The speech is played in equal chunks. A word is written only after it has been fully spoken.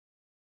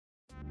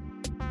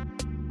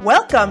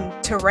Welcome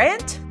to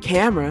Rant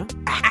Camera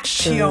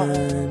Action.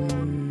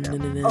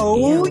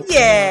 Oh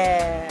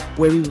yeah.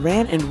 Where we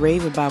rant and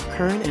rave about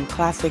current and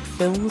classic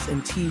films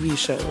and TV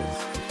shows.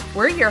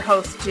 We're your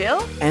hosts,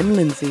 Jill and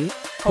Lindsey.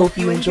 Hope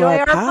you enjoy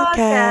our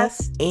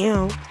podcast.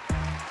 And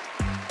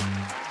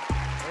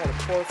I gotta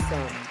pour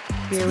some.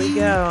 Here we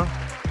go.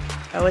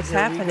 Oh, it's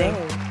happening.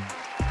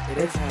 It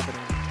is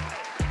happening.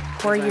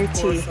 Pour your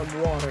tea. Pour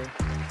some water.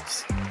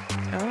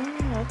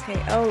 Oh,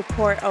 okay. Oh,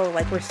 pour. Oh,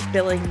 like we're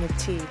spilling the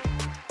tea.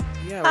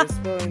 Yeah, we're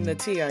spilling the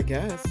tea, I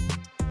guess.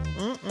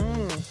 And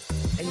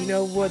you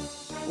know what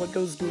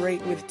goes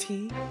great with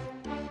tea?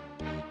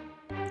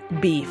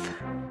 Beef.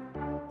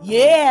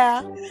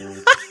 Yeah.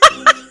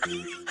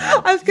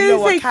 I was going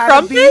to say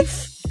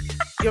crumpets.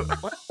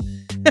 What?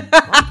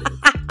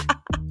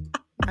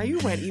 Now you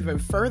went even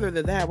further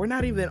than that. We're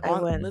not even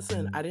on.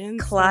 Listen, I didn't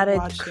clotted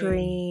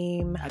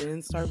cream. I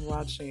didn't start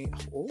watching.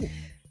 Oh,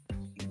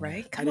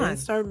 right. I didn't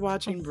start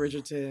watching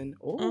Bridgerton.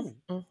 Oh,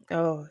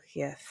 oh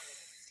yes.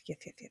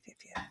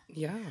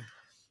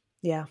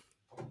 Yeah.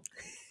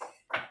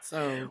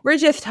 So we're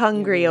just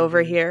hungry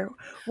over here.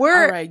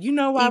 We're all right. You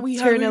know why we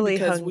hungry?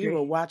 Because we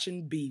were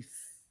watching beef.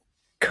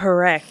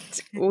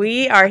 Correct.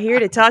 We are here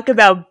to talk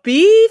about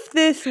beef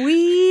this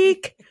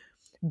week.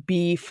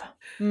 Beef.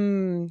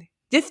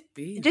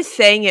 Just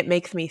saying it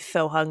makes me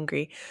so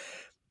hungry.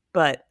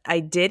 But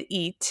I did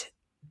eat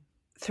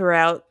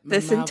throughout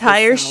this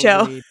entire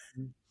show.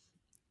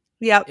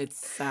 Yep. It's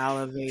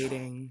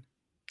salivating.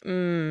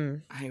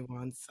 I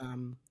want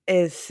some.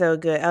 It's so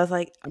good. I was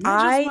like,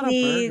 I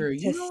need a burger.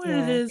 You know what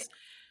it is?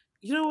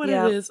 You know what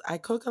it is? I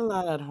cook a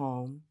lot at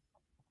home.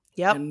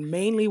 Yep. And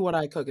mainly what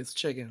I cook is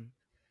chicken.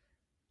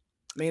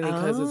 Mainly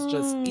because it's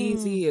just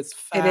easy. It's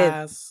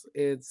fast.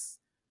 It's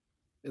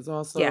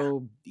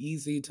also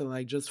easy to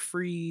like just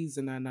freeze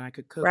and then I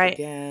could cook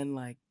again.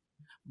 Like,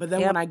 but then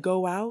when I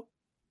go out,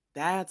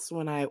 that's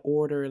when I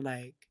order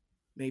like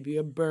maybe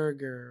a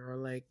burger or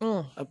like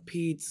a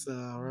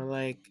pizza or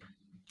like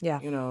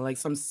you know, like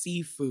some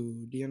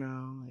seafood, you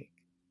know, like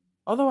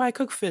although I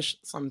cook fish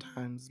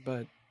sometimes,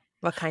 but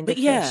what kind of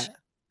fish?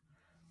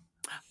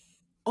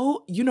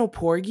 Oh, you know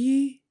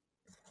porgy?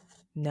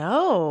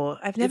 No,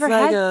 I've never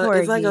had porgy.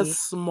 It's like a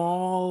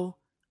small,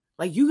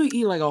 like you could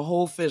eat like a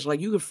whole fish, like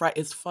you could fry.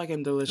 It's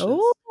fucking delicious.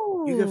 Ooh.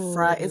 You could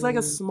fry. It's like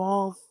a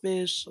small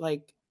fish,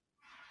 like.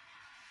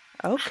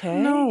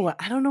 Okay. No,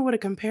 I don't know what to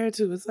compare it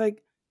to. It's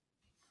like,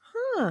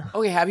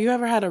 Okay, have you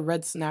ever had a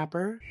red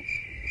snapper?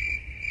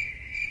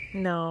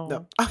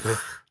 No. I'm sorry.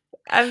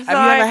 Have you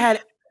ever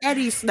had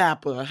Eddie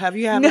Snapper? Have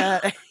you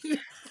ever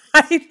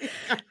had?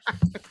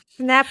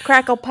 Snap,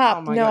 crackle, pop.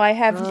 Oh no, God. I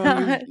have Girl,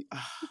 not.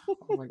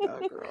 Oh my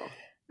God, girl.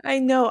 I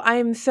know.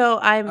 I'm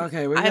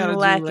okay. We gotta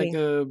lacking.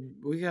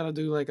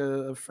 do like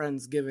a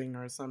Friendsgiving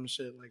or some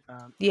shit like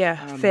that.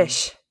 Yeah,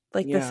 fish,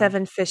 like the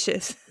 7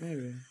 fishes.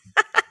 Maybe.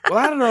 Well,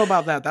 I don't know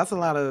about that. That's a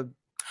lot of.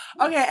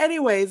 Okay.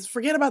 Anyways,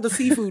 forget about the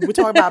seafood. We're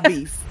talking about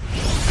beef.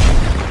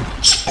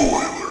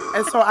 Spoiler.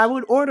 And so I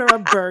would order a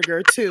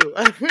burger too.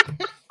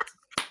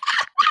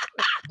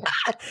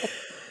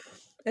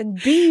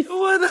 And beef.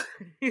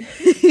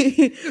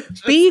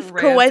 Beef,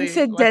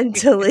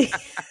 coincidentally,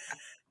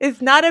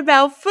 is not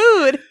about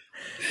food.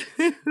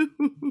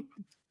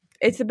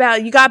 It's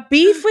about, you got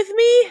beef with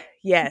me?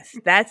 Yes,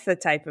 that's the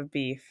type of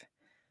beef.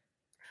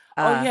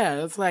 Oh,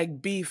 yeah. It's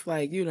like beef,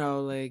 like, you know,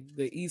 like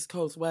the East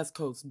Coast, West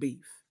Coast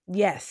beef.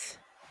 Yes.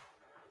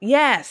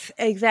 Yes,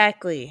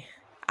 exactly.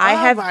 I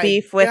have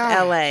beef with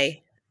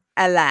LA.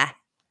 LA.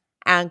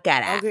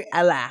 Ankara. Okay.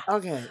 LA.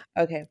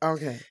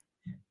 Okay.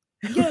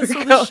 Yeah,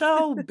 so the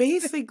show,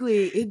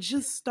 basically, it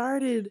just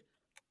started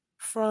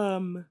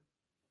from,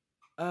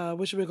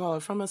 what should we call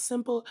it? From a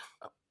simple,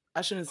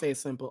 I shouldn't say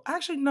simple.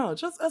 Actually, no,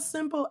 just a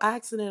simple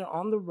accident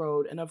on the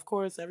road. And of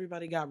course,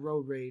 everybody got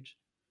road rage.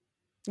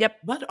 Yep.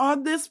 But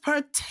on this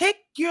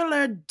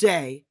particular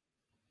day,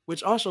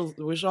 which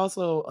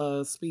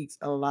also speaks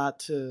a lot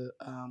to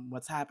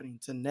what's happening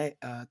today.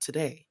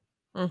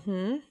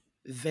 Mm-hmm.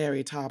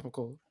 Very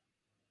topical.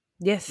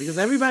 Yes. Because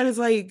everybody's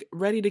like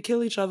ready to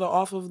kill each other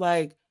off of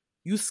like,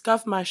 you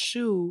scuffed my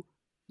shoe.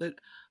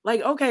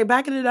 Like, okay,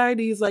 back in the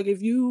 90s, like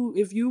if you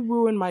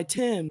ruin my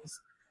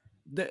Timbs,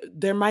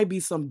 there might be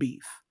some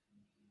beef.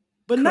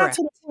 But not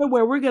to the point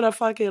where we're gonna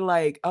fucking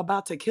like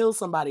about to kill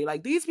somebody.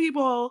 Like these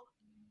people.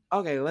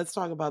 Okay, let's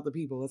talk about the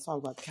people. Let's talk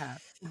about the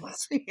cat.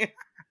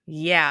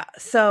 Yeah.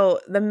 So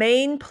the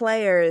main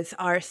players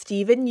are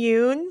Steven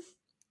Yeun.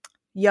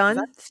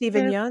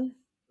 Steven Yeun?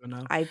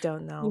 No. I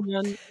don't know.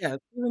 Yeah,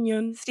 Steven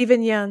Yeun.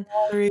 Steven Yeun,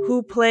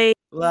 who played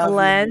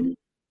Glenn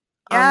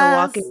on The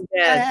Walking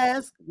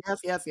Dead.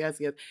 Yes.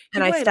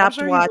 And I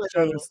stopped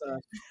watching.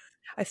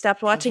 I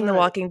stopped watching The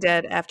Walking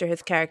Dead after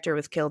his character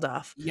was killed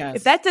off. Yes.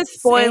 If that's a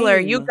spoiler,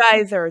 you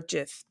guys are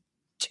just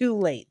too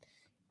late.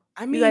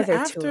 I mean,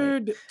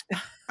 after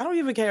I don't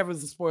even care if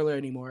it's a spoiler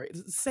anymore.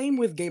 Same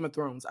with Game of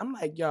Thrones. I'm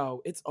like,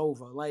 yo, it's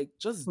over. Like,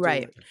 just do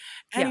it.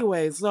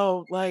 Anyway,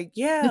 so like,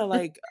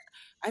 like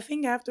I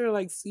think after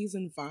like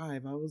season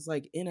 5, I was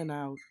like in and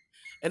out.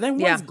 And then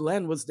once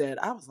Glenn was dead,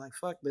 I was like,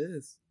 fuck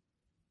this.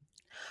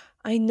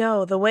 I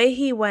know. The way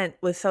he went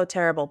was so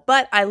terrible.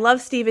 But I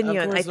love Steven Of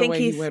Yeun. I course, the think way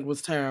he he's went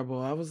was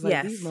terrible. I was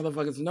like, these yes.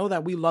 motherfuckers know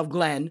that we love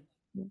Glenn.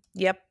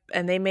 Yep.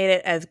 And they made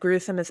it as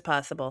gruesome as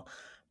possible.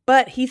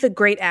 But he's a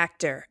great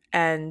actor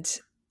and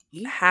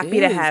He happy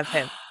to is. have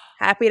him.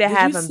 Happy to Did you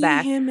have him see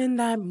back. him in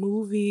that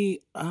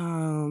movie? I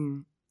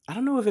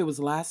don't know if it was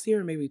last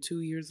year or maybe 2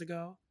 years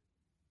ago.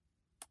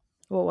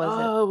 What was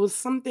it? It was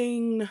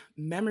something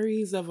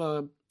memories of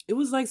a. It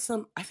was like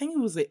I think it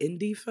was an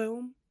indie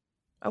film.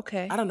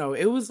 Okay. I don't know.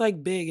 It was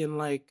like big and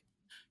like,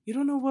 you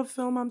don't know what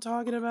film I'm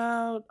talking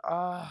about?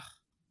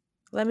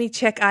 Let me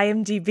check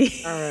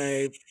IMDb. All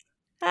right.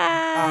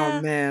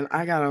 Oh man,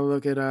 I gotta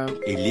look it up.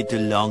 A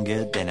little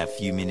longer than a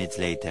few minutes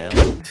later.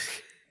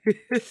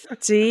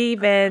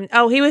 Steven.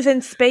 Oh, he was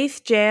in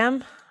Space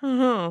Jam.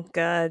 Oh,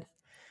 God.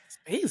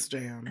 Space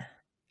Jam.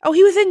 Oh,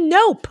 he was in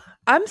Nope.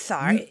 I'm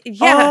sorry.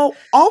 Yeah.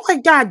 Oh my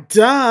God,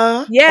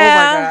 duh. Yeah.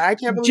 Oh my God, I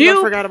can't believe I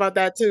Jupe. forgot about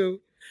that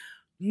too.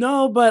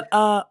 No, but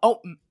Minari.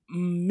 Oh,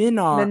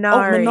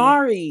 Minari.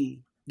 Minari.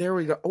 There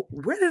we go. Oh,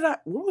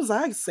 what was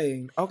I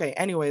saying? Okay,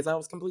 anyways, I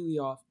was completely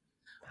off.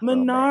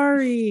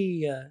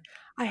 Minari.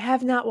 I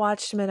have not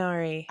watched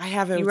Minari. I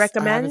haven't. You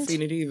recommend? I haven't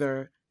seen it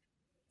either.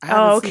 I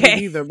haven't seen it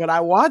either, but I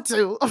want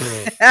to.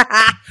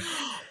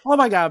 Oh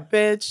my God,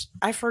 bitch.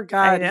 I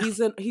forgot.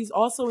 He's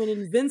also in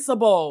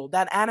Invincible,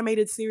 that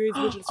animated series,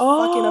 which is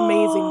fucking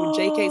amazing, with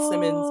J.K.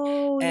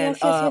 Simmons and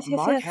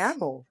Mark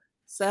Hamill,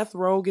 Seth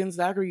Rogen,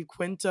 Zachary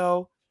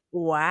Quinto.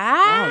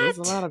 Wow. There's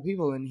a lot of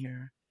people in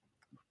here.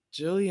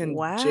 Gillian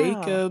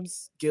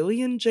Jacobs.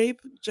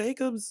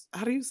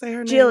 How do you say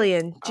her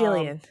name?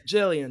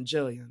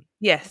 Jillian.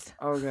 Yes.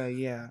 Okay,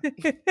 yeah.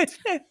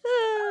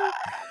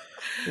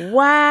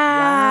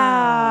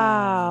 Wow.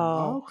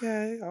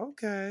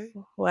 Okay.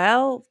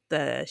 Well,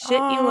 the shit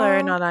you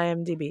learn on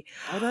IMDb.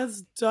 Oh,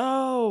 that's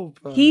dope.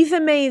 He's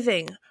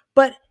amazing.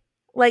 But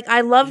like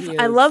I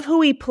love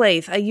who he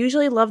plays. I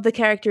usually love the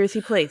characters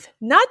he plays.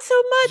 Not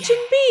so much in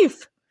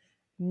Beef.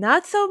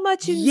 Not so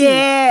much in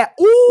Beef.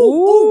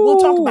 Ooh, we'll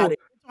talk about it.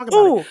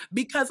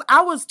 Because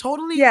I was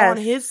totally on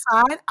his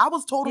side. I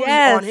was totally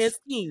on his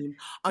team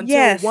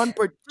until one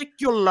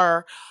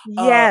particular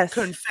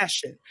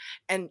confession.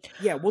 And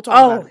we'll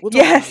talk about it.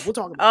 We'll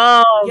talk about it.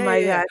 Oh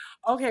my God.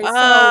 Okay,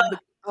 so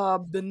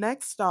the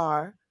next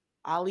star,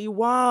 Ali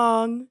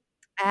Wong.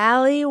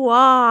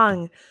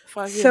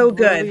 Fucking so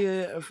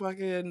good.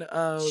 Fucking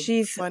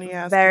she's funny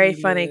ass very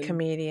comedian. funny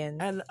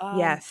comedian. And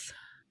yes.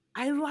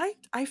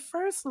 I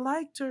first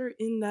liked her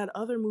in that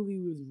other movie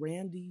with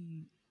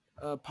Randall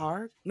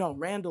Park.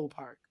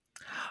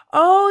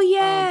 Oh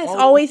yes,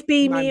 always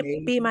be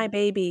my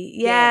baby.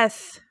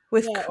 Yes,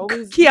 with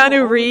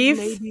Keanu Reeves.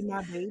 Maybe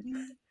my baby.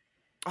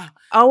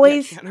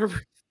 Always,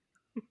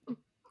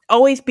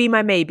 always be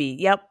my maybe.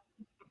 Yep.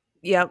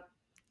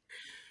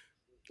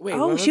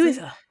 Wait, she was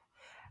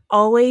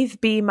always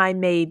be my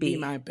maybe. Be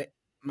my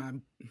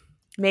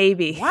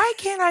maybe. Why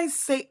can't I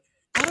say?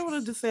 I don't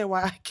want to say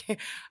why I can't.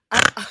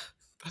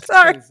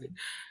 Sorry. Crazy.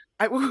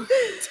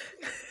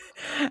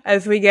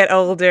 As we get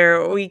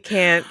older, we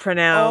can't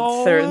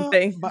pronounce certain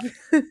things.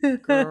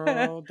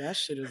 Girl, that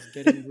shit is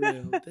getting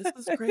real. This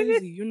is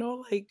crazy. You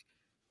know, like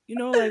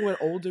when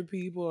older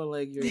people or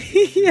like your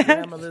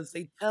grandmothers,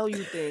 they tell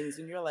you things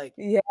and you're like,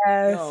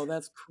 yo,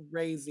 that's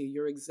crazy.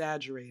 You're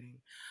exaggerating.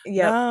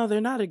 Yep. No,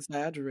 they're not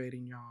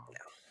exaggerating, y'all.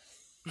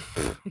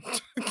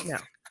 No.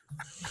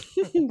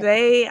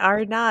 They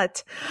are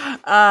not.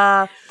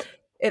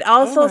 It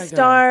also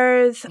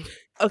stars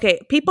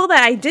people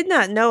that I did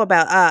not know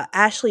about.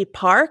 Ashley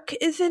Park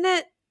is in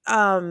it.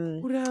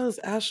 Who the hell is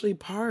Ashley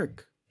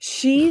Park?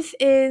 She's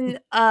in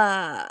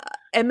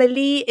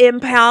Emily in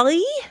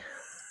Paris,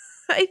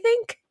 I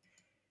think.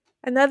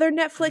 Another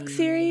Netflix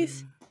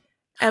series.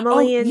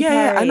 Emily in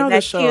Paris. Yeah, I know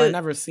the show. I've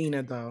never seen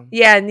it though.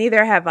 Yeah,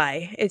 neither have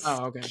I. It's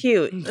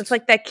cute. It's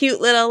like that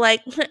cute little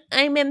like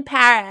I'm in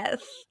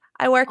Paris.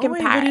 I work in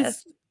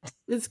Paris.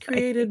 It's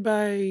created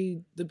by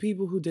the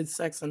people who did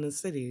Sex and the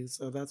City,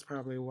 so that's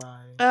probably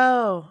why.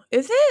 Oh,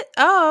 is it?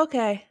 Oh,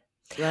 okay.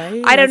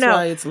 Right? I don't know.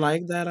 Why it's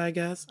like that, I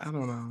guess. I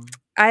don't know.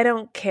 I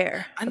don't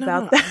care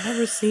about that. I've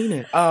never seen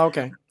it. Oh,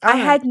 okay. I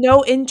had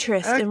no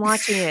interest in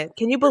watching it.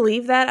 Can you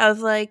believe that? I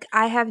was like,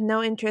 I have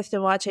no interest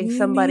in watching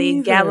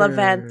somebody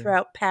gallivant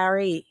throughout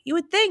Paris. You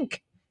would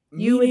think.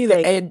 You would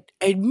think.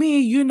 And me,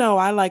 you know,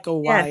 I like a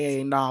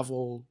YA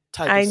novel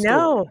type of story. I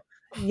know.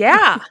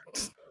 Yeah.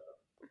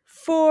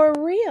 For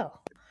real.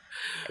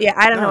 Yeah,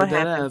 I don't know what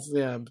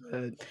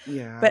happened.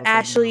 But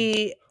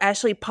Ashley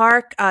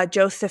Park,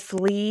 Joseph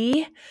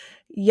Lee,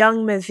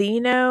 Young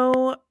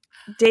Mazzino,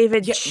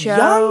 David Cho.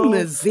 Young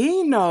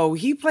Mazzino,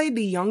 he played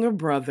the younger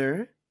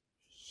brother.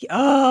 He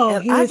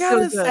was I gotta so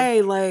good.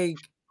 say, like,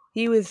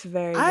 he was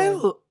very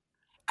good.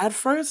 At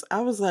first,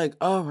 I was like,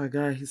 "Oh my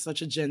God, he's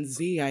such a Gen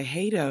Z. I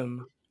hate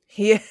him."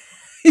 Yeah.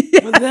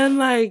 But then,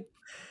 like.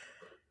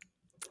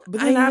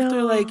 But then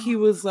after, like, he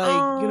was,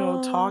 like, you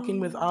know,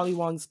 talking with Ali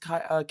Wong's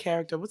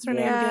character. What's her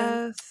name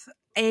again? Yes,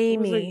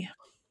 Amy.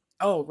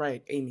 Oh,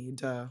 right. Amy,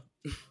 duh.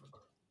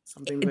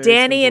 Something very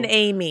Danny simple. and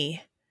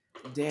Amy.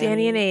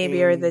 Danny and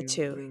Amy are the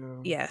two.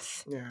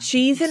 Yes. Yeah.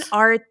 She's an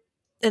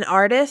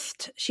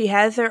artist. She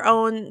has her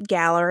own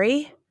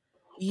gallery.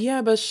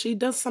 Yeah, but she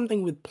does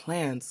something with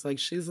plants. Like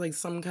she's like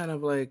some kind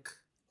of like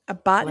a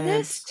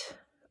botanist,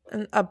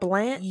 a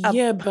blant.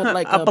 Yeah, but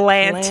like a a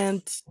blant.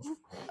 plant.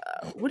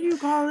 What do you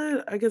call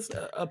it? I guess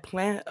a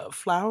plant, a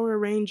flower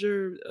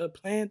arranger, a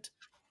plant.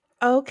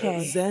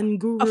 Okay. Zen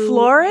guru. A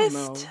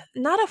florist?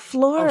 Not a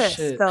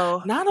florist,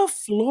 though. Not a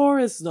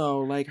florist,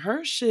 though. Like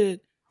her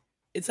shit,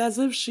 it's as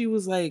if she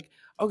was like,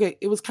 okay,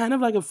 it was kind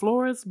of like a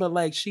florist, but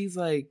like she's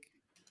like,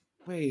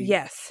 wait.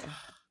 Yes.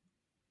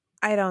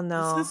 I don't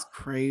know. This is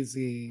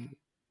crazy.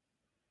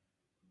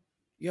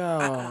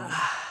 Yo,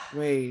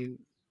 wait.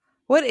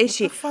 What is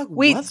she? What the fuck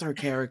was her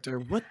character?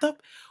 What the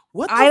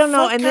I don't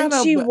know. And then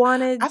she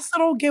wanted. I still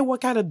don't get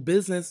what kind of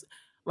business.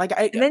 Like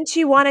and then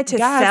she wanted to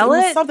sell it.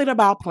 It was something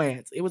about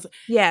plants. It was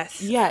yeah.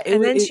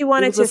 And then she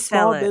wanted to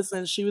sell a small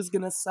business. She was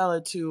gonna sell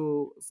it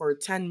for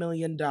 $10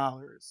 million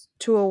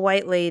to a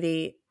white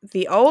lady,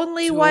 the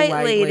only white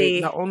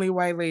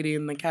lady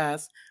in the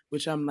cast.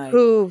 Which I'm like,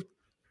 who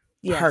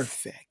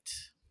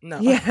perfect. No.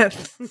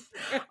 Yes.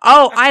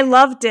 Oh, I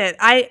loved it.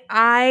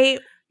 I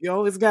you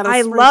always gotta.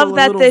 I love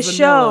that this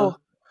vanilla. show.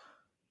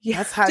 Yeah,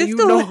 that's how you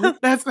know.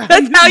 That's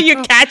how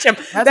you catch them.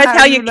 That's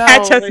how you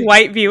catch us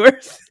white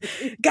viewers.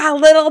 Got a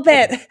little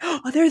bit.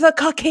 Oh, there's a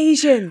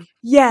Caucasian.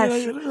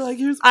 Yes. Like,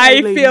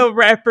 I feel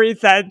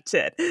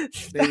represented.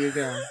 There you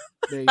go.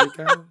 There you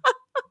go.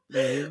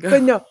 There you go.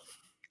 But no,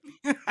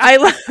 I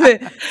love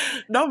it.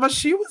 No, but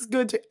she was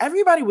good too.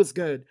 Everybody was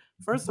good.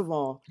 First of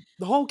all,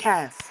 the whole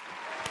cast.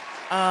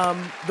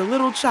 The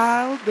little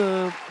child,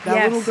 that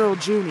little girl,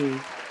 Junie.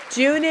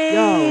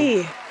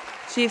 Yo.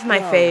 She's my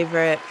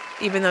favorite.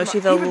 Even though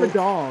she's even the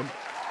dog.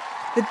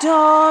 The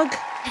dog.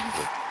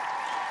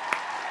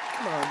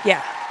 Come on.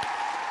 Yeah.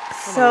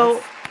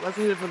 So let's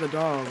hit it for the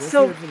dog.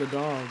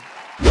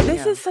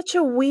 This is such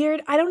a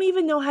weird. I don't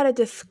even know how to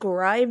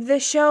describe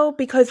this show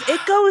because it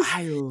goes.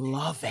 I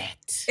love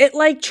it. It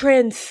like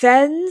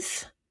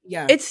transcends.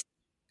 Yeah.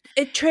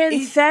 It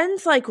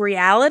transcends like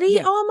reality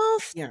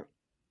almost. Yeah.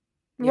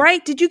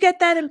 Right? Did you get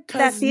that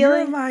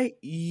feeling? You're like,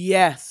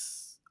 yes.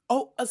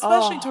 Oh,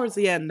 especially towards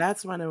the end.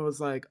 That's when it was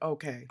like,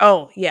 okay.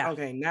 Oh, yeah.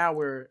 Okay, now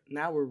we're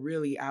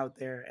really out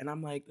there. And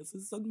I'm like, this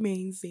is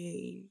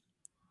amazing.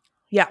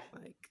 Yeah.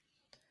 Like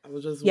I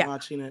was just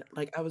watching it.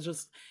 Like I was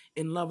just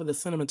in love with the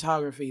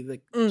cinematography,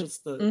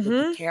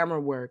 the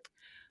camera work.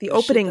 The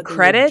opening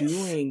credits.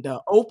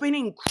 The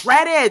opening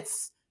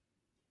credits.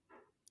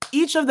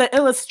 Each of the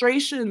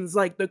illustrations,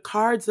 like the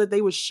cards that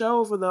they would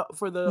show for the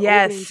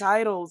opening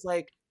titles,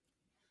 like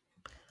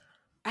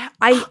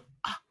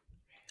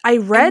I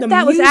read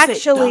that was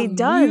actually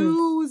done.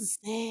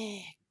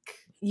 Music.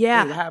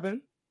 Yeah. Wait, what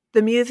happened?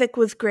 The music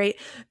was great.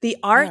 The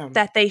art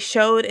that they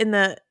showed in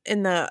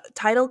the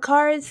title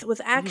cards was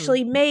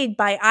actually made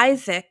by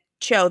Isaac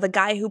Cho, the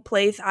guy who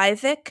plays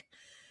Isaac,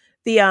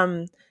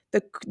 the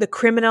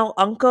criminal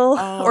uncle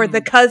or the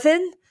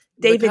cousin,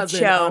 David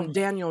Cho.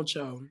 Daniel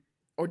Cho.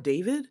 Or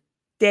David?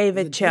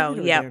 David Cho,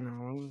 yeah.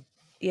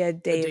 Yeah,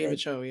 David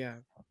Cho, yeah.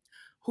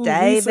 Who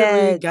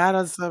recently got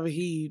us some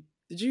heat.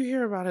 Did you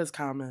hear about his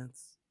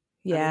comments?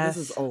 Yes. I mean, this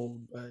is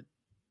old, but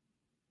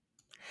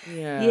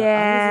yeah. I was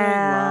like,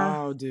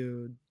 wow,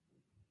 dude.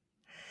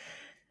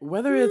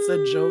 Whether it's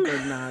a joke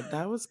or not,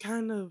 that was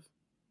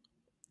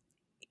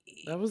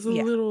a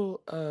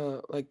little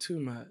like too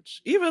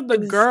much. Even the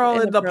girl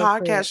in the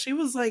podcast, she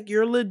was like,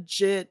 you're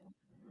legit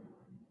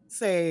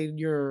saying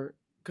you're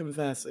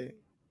confessing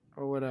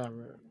or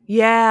whatever.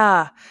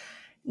 Yeah.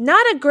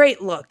 Not a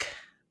great look.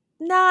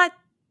 Not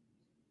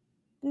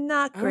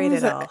great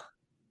at all.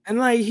 And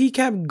like he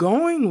kept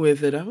going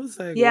with it. I was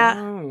like,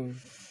 wow.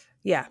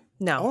 Yeah.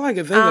 No. All I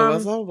could think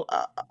of was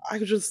I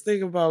could just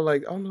think about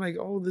like, I'm like,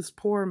 oh, this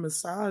poor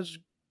massage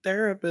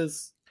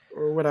therapist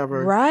or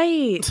whatever.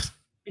 Right.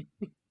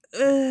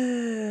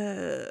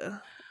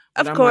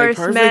 Of course,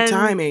 like, perfect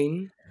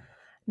timing.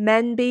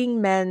 Men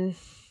being men.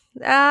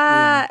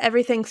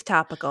 Everything's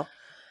topical.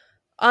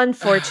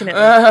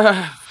 Unfortunately.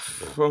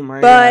 Oh my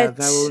god,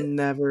 that will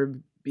never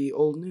be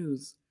old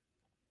news.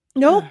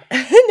 Nope. No,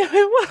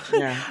 it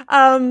won't. Yeah.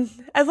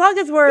 As long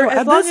as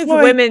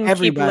women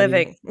keep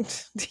living.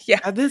 Yeah.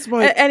 At this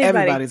point,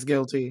 everybody's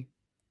guilty.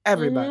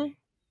 Everybody.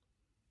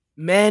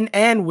 Men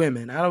and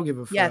women. I don't give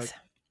a fuck. Yes.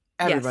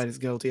 Everybody's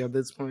guilty at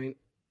this point.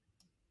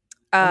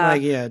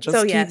 I'm like,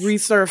 just keep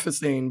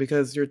resurfacing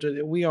because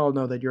we all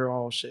know that you're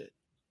all shit.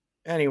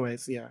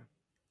 Anyways, yeah.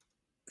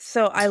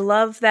 So I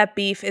love that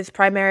Beef is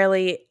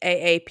primarily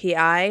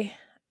AAPI,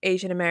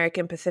 Asian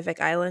American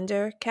Pacific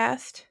Islander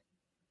cast.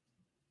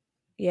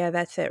 Yeah,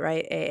 that's it,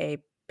 right?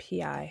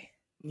 AAPI.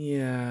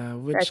 Yeah,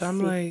 which I'm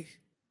like,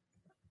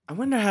 I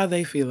wonder how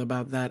they feel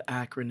about that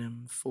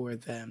acronym for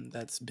them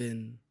that's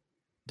been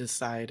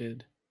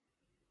decided.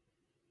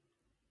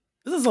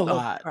 This is a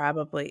lot.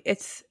 Probably.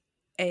 It's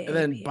AAPI. And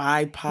then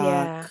BIPOC.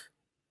 Yeah.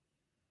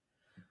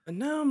 And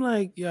now I'm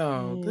like,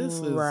 yo, this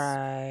is...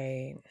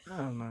 Right. I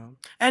don't know.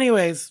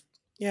 Anyways,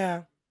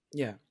 yeah.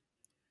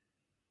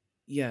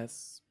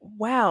 Yes.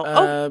 Wow.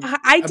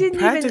 I didn't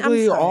even. I'm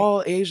Practically sorry.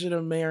 all Asian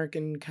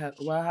American.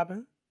 What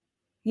happened?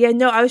 Yeah,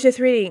 no, I was just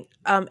reading.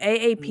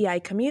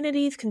 AAPI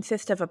communities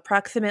consist of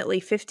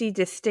approximately 50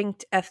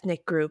 distinct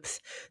ethnic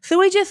groups. So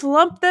we just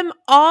lumped them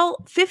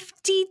all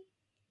 50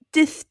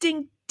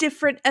 distinct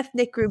different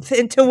ethnic groups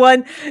into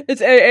one.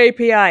 It's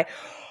AAPI.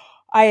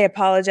 I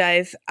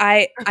apologize.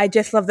 I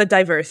just love the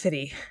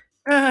diversity.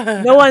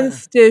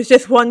 There's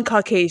just one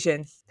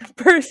Caucasian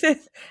person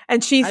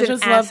and she's I an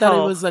just love that it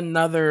asshole. was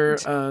another.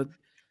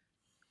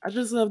 I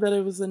just love that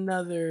it was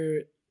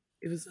another.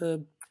 It was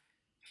a.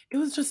 It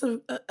was just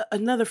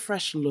another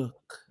fresh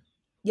look.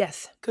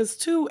 Yes. Because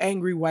two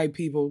angry white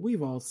people,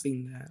 we've all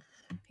seen that.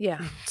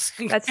 Yeah,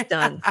 that's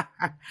done.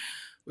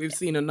 We've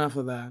seen enough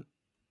of that.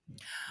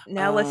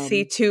 Now let's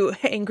see two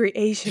angry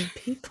Asian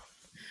people.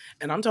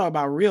 And I'm talking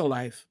about real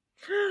life.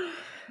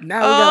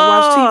 Now we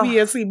gotta watch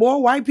TV and see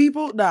more white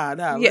people. Nah.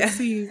 Yeah. Let's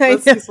see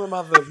some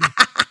other.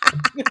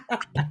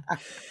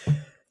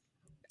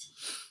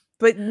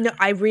 But no,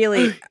 I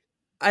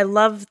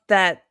love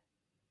that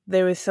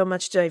there was so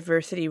much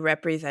diversity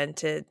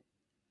represented,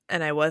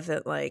 and I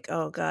wasn't like,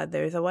 oh god,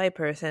 there's a white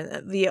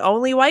person. The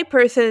only white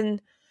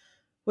person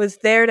was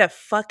there to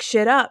fuck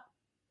shit up,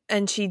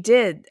 and she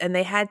did, and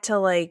they had to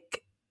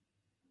like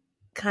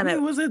kind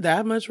of. Was it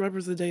that much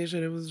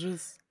representation? It was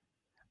just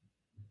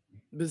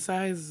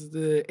besides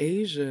the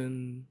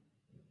Asian.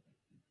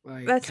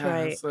 That's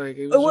cast, right.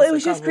 It was It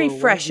was just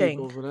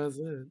refreshing. People, but that's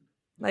it.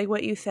 Like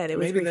what you said, it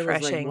was maybe refreshing.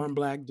 There was like one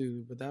black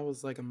dude, but that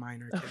was like a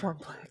minor. One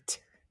black dude.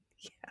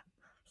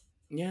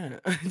 Yeah.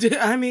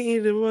 I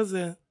mean, it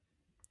wasn't.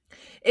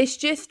 It's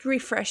just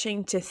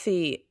refreshing to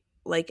see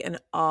like an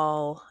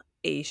all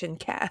Asian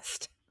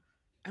cast.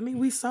 I mean,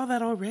 we saw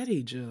that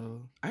already,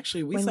 Jill.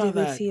 Actually, we saw When did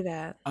that we see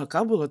that? a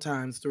couple of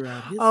times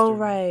throughout history. Oh,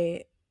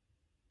 right.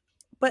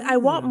 But I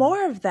want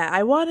more of that.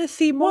 I want to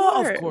see more.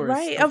 Well, of course,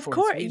 right? Of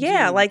course.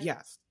 Yeah. Do. Like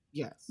yes.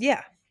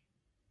 Yeah.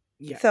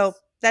 Yes. So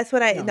that's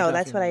what I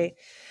definitely.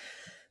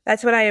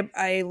 that's what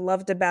I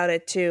loved about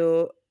it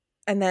too.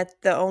 And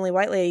that the only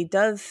white lady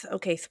does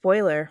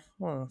spoiler.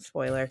 Well,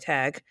 spoiler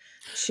tag.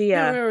 She we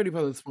already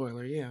put a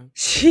spoiler, yeah.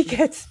 She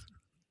gets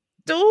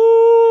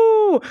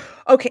Okay.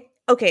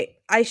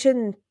 I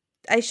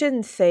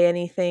shouldn't say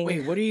anything.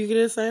 Wait, what are you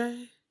gonna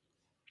say?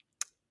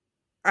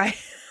 I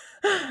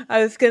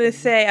was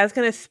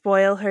gonna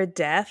spoil her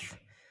death.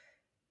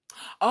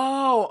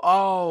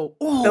 Oh.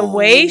 The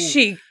way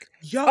she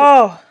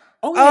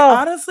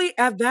honestly,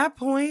 at that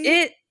point,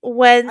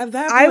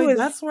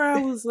 that's where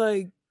I was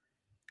like,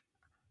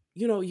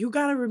 you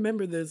gotta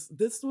remember this.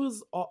 This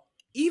was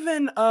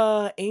even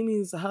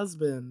Amy's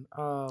husband.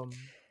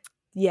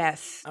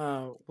 Yes.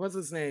 What's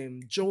his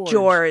name?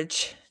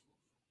 George.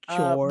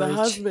 The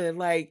husband,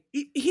 like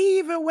he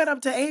even went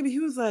up to Amy. He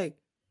was like,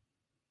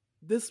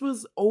 "This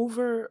was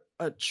over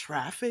a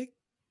traffic,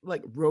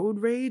 like road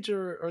rage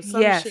or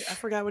some shit." I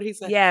forgot what he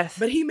said. Yes,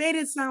 but he made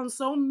it sound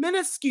so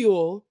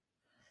minuscule.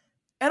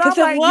 And I'm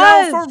like,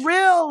 yo, for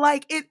real,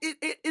 like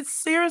it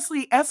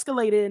seriously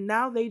escalated, and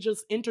now they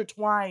just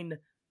intertwine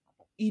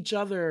each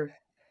other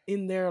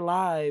in their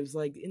lives,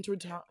 like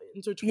intertwined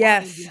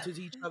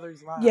into each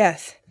other's lives.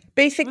 Yes,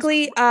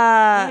 basically,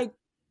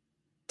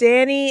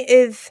 Danny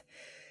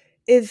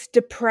is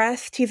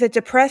depressed. He's a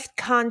depressed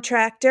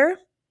contractor.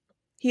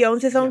 He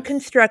owns his own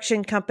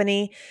construction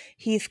company.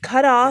 He's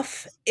cut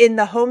off in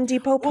the Home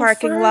Depot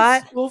parking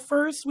lot. Well,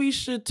 first we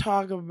should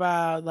talk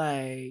about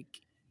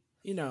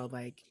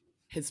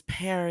his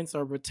parents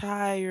are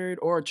retired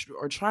or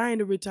trying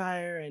to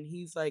retire, and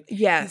he's like,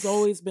 he's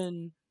always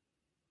been,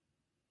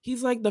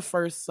 he's like the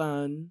first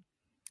son,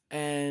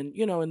 and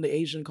in the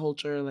Asian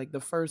culture, like the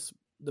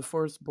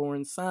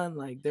firstborn son,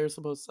 like they're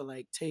supposed to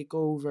like take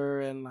over,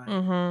 and like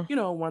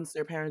once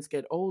their parents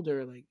get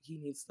older, like he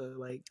needs to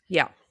like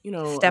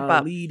step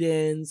up, lead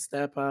in,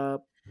 step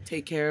up,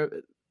 take care of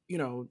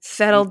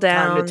settle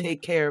down, time to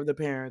take care of the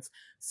parents,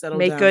 settle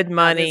make down, good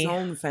money, have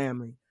his own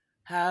family,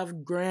 have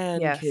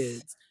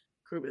grandkids,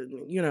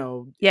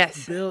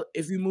 build,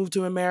 if you move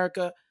to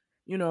America,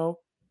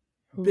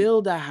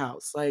 build a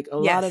house. Like a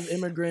lot of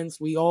immigrants,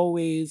 we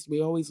always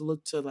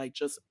look to like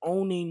just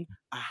owning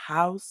a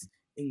house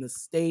in the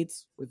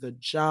States with a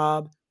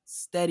job,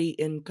 steady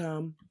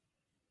income.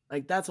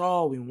 Like that's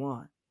all we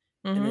want.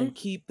 And then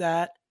keep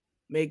that,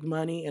 make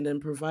money, and then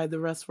provide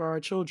the rest for our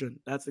children.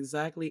 That's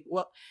exactly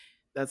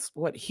that's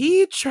what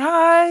he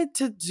tried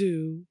to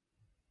do,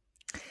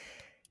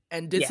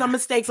 and did some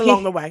mistakes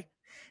along the way.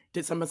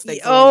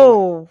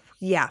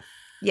 Yeah.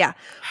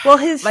 Well,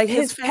 his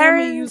his parents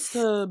family used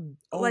to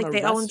own like a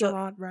they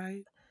restaurant,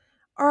 right?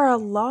 Or a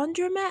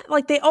laundromat?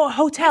 Like they a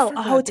hotel.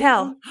 A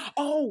hotel.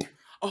 A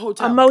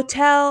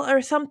motel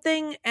or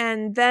something,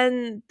 and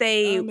then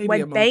they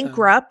went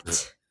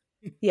bankrupt.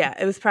 Yeah,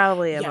 it was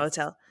probably a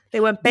motel. They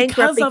went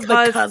bankrupt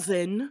because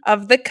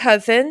of the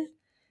cousin.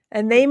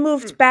 And they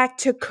moved back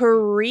to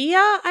Korea,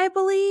 I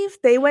believe.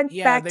 They went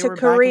back to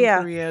Korea. Back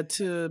in Korea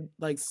to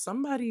like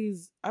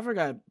somebody's, I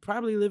forgot,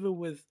 probably living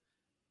with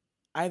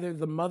either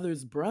the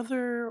mother's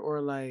brother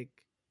or like,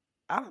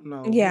 I don't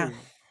know. Yeah. Who.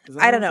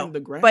 I don't know. think the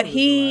But grandmother's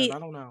alive. I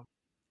don't know.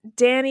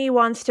 Danny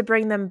wants to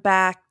bring them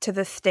back to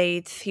the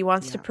States. He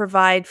wants to Yeah.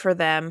 provide for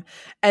them,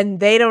 and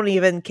they don't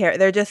even care.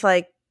 They're just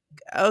like,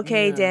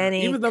 okay, Yeah.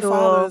 Danny, Even the cool.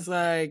 father's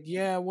like,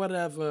 yeah,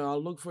 whatever.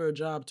 I'll look for a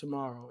job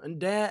tomorrow.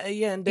 And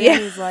Yeah.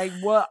 Danny's like,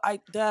 what?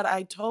 Dad,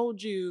 I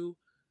told you,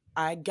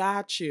 I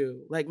got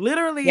you. Like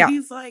literally, Yeah.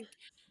 he's like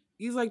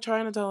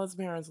trying to tell his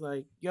parents,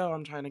 like, yo,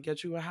 I'm trying to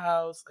get you a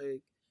house.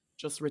 Like,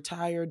 just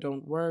retire.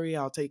 Don't worry.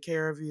 I'll take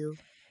care of you.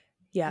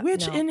 Yeah.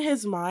 Which No. in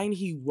his mind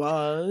he Oh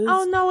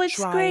was no, it's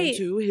trying great.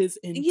 to, his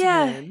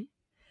Yeah. intent.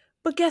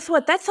 But guess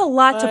what? That's a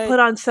lot to But put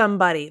on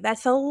somebody.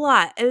 That's a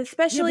lot. And yeah, but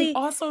especially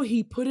also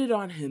he put it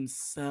on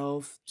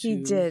himself he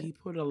too. did. He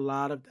put a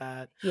lot of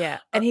that. Yeah.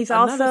 And he's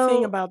Another thing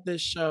also about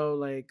this show,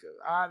 like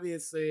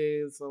obviously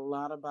it's a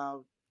lot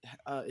about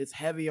it's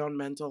heavy on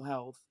mental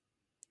health.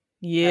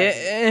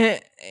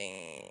 Heavy.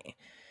 yeah.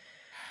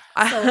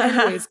 So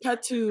anyways,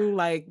 cut to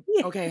like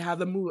Yeah. okay, how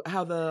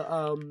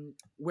the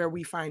where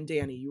we find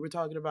Danny. You were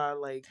talking about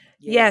like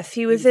Yes,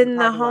 he he was was in the in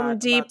the parking lot Home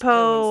about to kill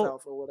Depot.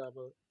 himself or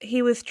whatever.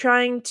 He was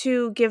trying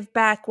to give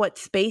back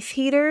space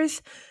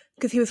heaters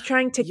because he was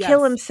trying to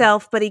kill Yes.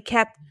 himself, but he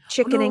kept Oh no, it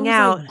chickening was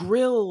out. like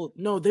grill.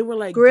 No, they were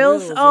like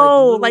Grills? grills, like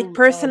Oh, like little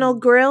personal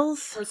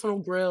grills? personal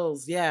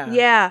grills. Yeah. Yeah.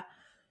 Yeah,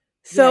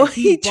 So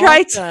he he bought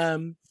tried to.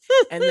 them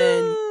and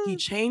then he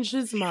changed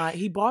his mind.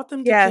 He bought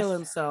them to kill Yes.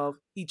 himself.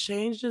 He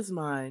changed his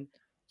mind.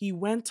 He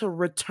went to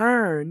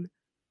return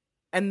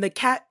and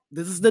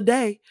this is the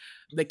day,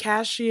 the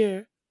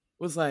cashier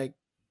was like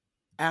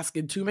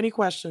asking too many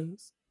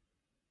questions.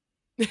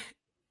 They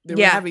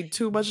were Yeah. having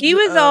too much He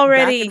was back and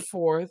already.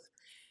 forth.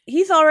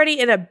 He's already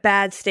in a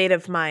bad state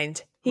of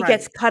mind. He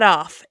gets Right. cut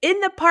off in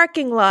the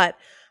parking lot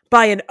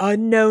by an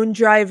unknown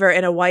driver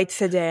in a white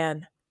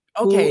sedan.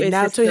 Who Okay, is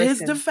now this person?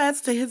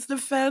 to his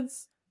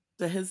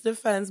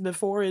defense,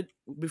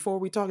 before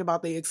we talk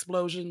about the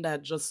explosion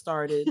that just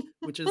started,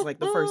 which is like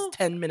the first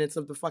 10 minutes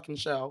of the fucking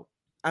show.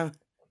 Yeah.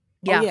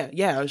 Oh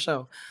yeah, a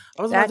show.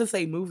 I was about to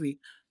say movie.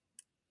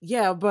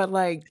 Yeah, but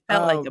like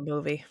Felt like a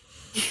movie.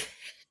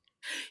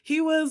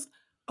 he was,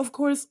 of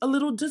course, a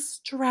little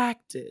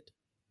distracted,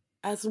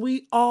 as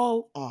we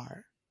all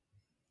are,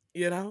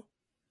 you know?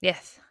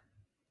 Yes.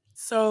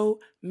 So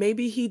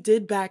maybe he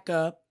did back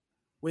up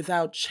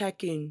without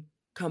checking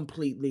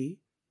completely.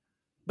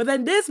 But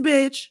then this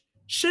bitch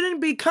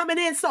shouldn't be coming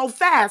in so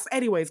fast.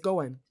 Anyways,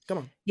 go in. Come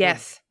on.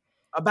 Yes.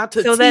 About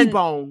to So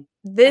T-bone.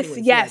 This,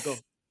 Anyways,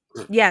 yes.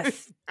 Yeah,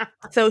 yes.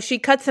 So she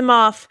cuts him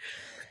off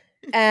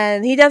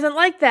and he doesn't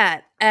like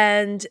that.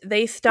 And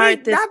they start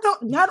Wait, this.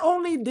 Not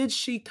only did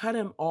she cut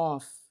him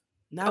off.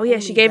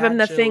 She gave him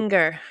the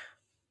finger.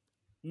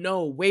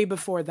 No, way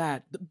before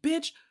that. The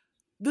bitch,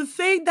 the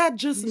thing that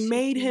just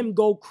made him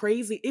go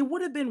crazy, it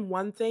would have been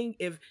one thing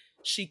if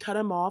she cut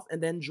him off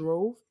and then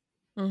drove.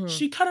 Mm-hmm.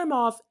 She cut him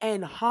off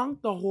and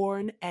honked the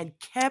horn and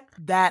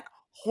kept that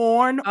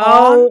horn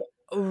on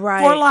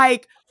for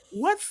like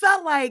what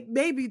felt like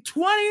maybe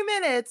 20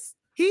 minutes.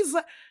 He's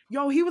like,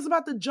 he was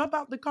about to jump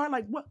out the car.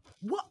 Like, what?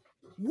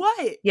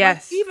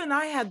 Yes. Like, even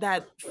I had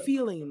that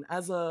feeling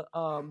as a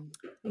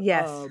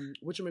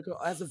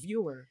as a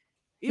viewer.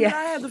 Even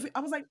I had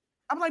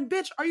I'm like,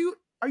 bitch, are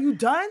you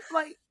done?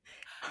 Like,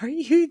 are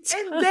you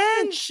done? And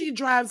then she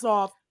drives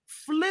off,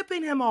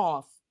 flipping him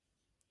off.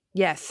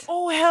 Yes.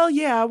 Oh, hell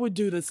yeah, I would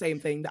do the same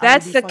thing.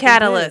 That's the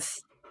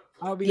catalyst.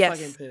 I would be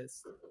fucking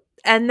pissed.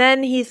 And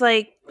then he's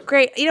like,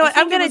 great, you know what?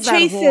 I'm going to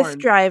chase this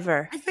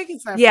driver. I think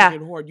it's that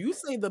fucking horn. You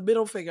say the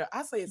middle finger.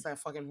 I say it's that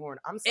fucking horn.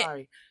 I'm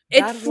sorry.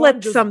 It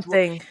flipped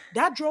something.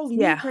 That drove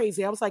me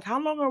crazy. I was like, how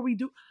long are we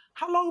doing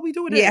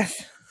this?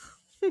 Yes.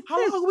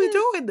 How long are we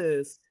doing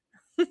this?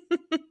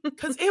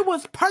 Because it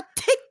was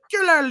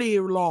particularly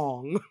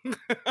long.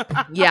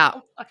 Yeah.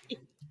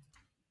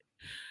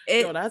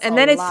 And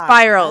then it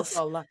spirals.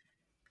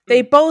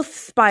 They both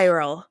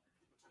spiral.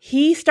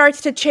 He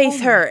starts to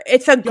chase her.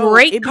 It's a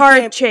great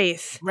car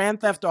chase. Grand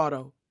Theft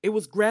Auto. It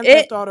was Grand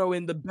Theft Auto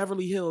in the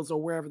Beverly Hills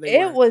or wherever they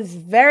were. It was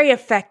very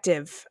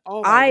effective.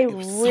 I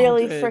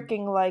really so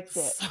freaking liked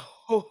it.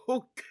 So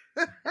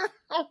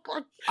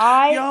good.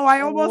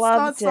 I almost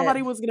thought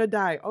somebody was gonna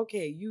die.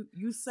 Okay, you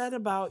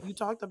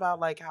talked about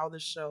like how the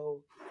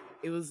show,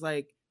 it was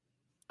like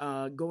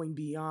going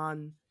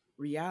beyond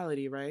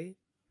reality, right?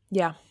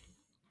 Yeah.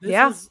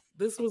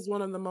 This was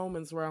one of the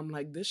moments where I'm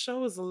like, this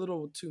show is a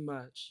little too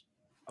much.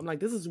 I'm like,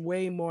 this is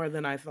way more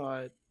than I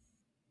thought.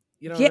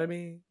 You know what I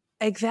mean?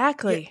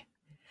 Exactly.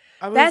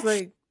 Yeah. I was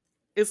like,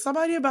 is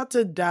somebody about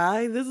to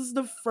die? This is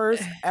the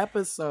first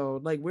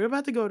episode. Like, we're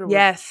about to go to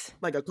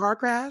like a car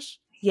crash?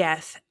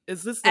 Yes.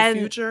 Is this the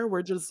future?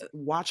 We're just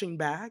watching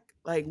back?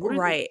 Like, what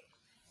right.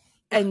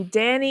 And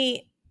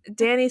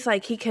Danny's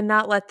like, he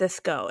cannot let this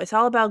go. It's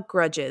all about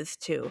grudges,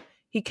 too.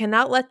 He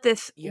cannot let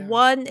this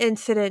one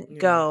incident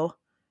go.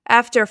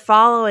 After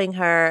following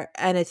her,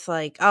 and it's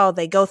like, oh,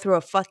 they go through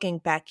a fucking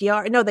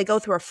backyard. No, they go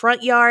through a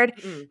front yard.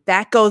 Mm-mm.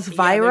 That goes viral.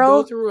 Yeah, they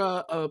go through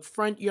a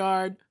front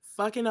yard,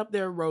 fucking up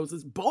their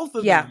roses. Both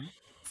of them.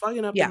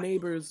 Fucking up the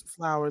neighbors'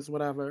 flowers,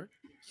 whatever.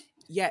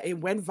 Yeah, it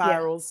went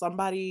viral.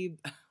 Somebody,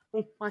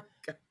 oh my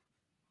God.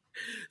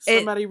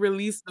 Somebody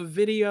released a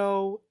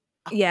video.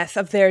 Yes,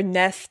 of their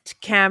Nest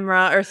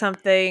camera or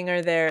something,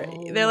 or they're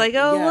like,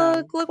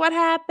 oh, look what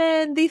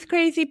happened. These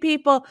crazy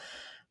people.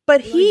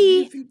 But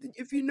like,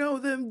 if you know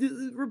them,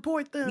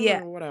 report them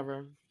or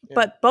whatever. Yeah.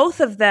 But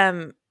both of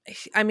them,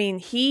 I mean,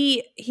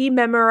 he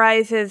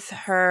memorizes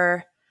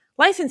her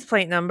license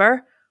plate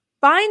number,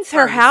 finds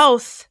her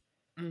house,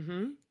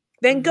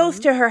 then goes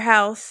to her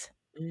house.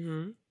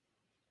 In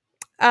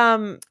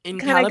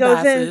Calabasas,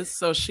 goes in.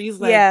 So she's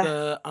like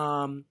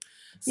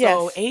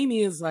the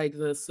Amy is like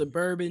the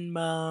suburban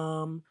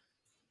mom.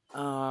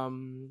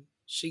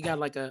 She got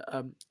like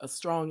a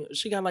strong,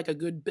 she got like a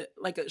good bit,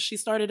 she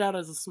started out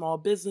as a small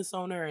business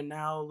owner, and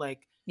now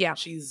like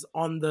she's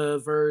on the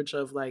verge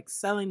of like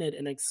selling it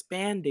and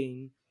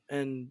expanding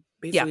and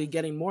basically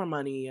getting more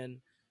money,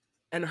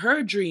 and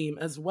her dream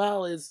as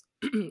well is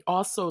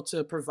also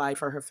to provide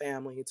for her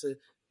family, to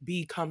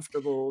be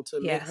comfortable, to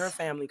make her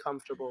family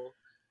comfortable.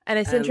 And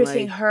it's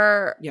interesting,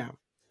 her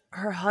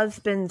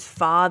husband's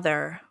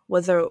father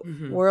was a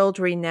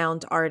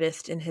world-renowned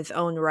artist in his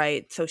own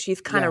right, so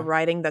she's kind of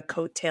riding the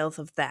coattails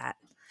of that.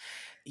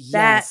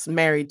 Yes,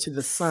 married to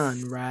the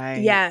son, right?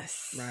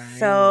 Yes. Right.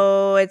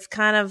 So it's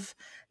kind of,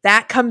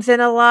 that comes in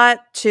a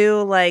lot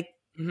too, like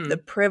the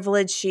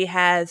privilege she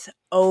has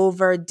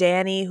over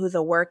Danny, who's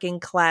a working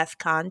class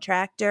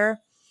contractor.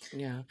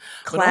 Yeah.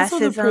 But also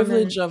the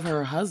privilege of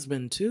her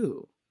husband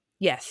too.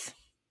 Yes.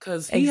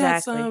 Because he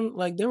had some,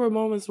 like, there were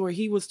moments where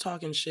he was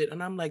talking shit,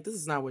 and I'm like, this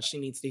is not what she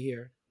needs to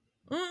hear.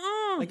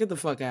 Like, get the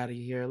fuck out of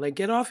here. Like,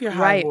 get off your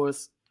high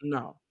horse.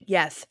 No.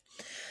 Yes.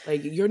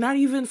 Like, you're not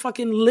even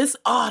fucking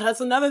listening. Oh, that's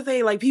another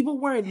thing. Like, people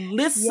weren't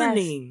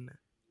listening. Yes.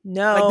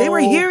 No. Like, they were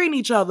hearing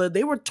each other.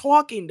 They were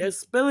talking. They're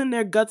spilling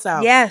their guts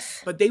out.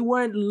 Yes. But they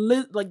weren't,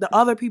 like, the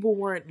other people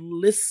weren't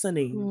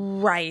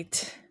listening.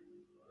 Right.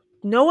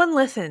 No one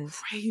listens.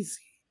 Crazy.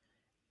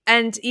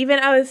 And even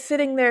I was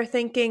sitting there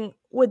thinking,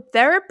 would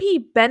therapy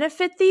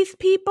benefit these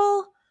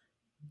people?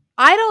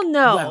 I don't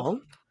know.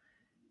 Well,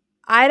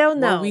 I don't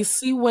know. Well, we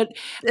see what...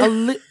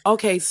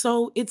 okay,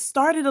 so it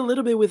started a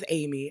little bit with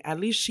Amy. At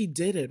least she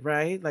did it,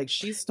 right? Like,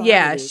 she started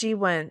it. She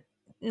went...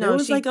 No, there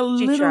was like a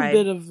little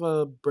bit of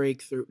a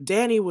breakthrough.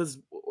 Danny was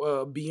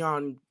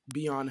beyond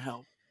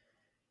help.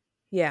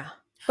 Yeah.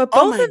 But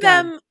both of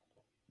them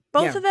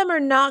are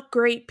not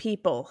great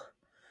people.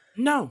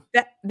 No.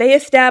 They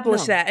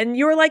established that. And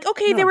you were like,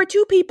 okay, there were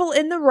two people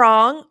in the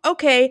wrong.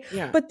 Okay.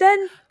 Yeah. But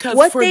then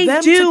what for they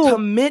them do... to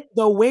commit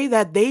the way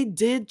that they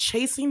did,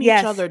 chasing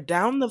each other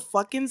down the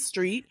fucking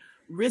street,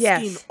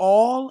 risking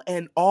all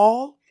and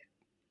all.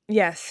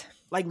 Yes.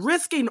 Like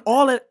risking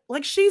all it.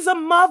 Like, she's a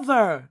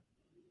mother.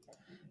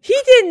 He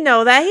didn't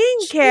know that. He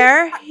didn't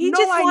care. He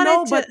just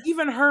wanted to... but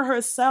even her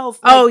herself.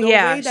 Like, oh,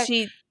 yeah.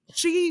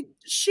 She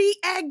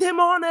egged him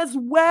on as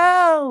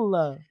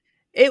well.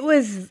 It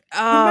was...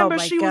 Remember,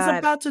 she was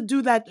about to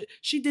do that.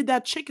 She did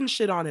that chicken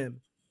shit on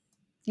him.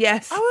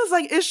 Yes. I was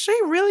like, is she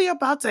really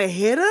about to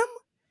hit him?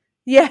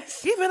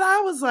 Yes. Even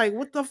I was like,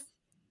 what the...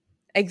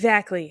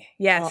 Exactly.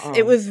 Yes.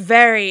 It was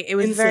very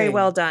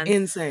well done.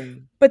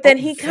 Insane. But then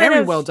he kind of...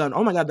 Very well done.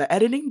 Oh my God, the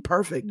editing,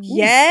 perfect. Ooh.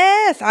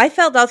 Yes. I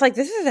was like,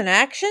 this is an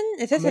action?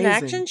 Is this an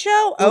action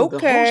show? Ooh,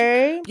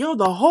 okay.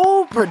 The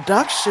whole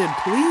production,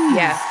 please.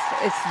 Yes.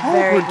 It's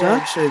very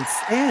production. Good.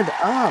 Stand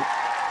up.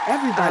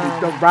 Everybody.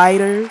 The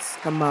writers.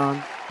 Come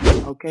on.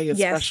 Okay,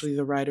 especially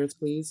the writers,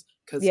 please.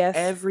 Because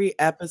every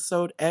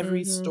episode,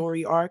 every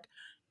story arc,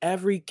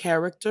 every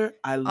character,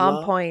 I love.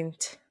 On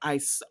point.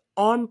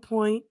 On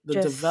point,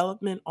 the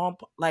development on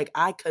point. Like,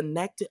 I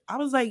connected. I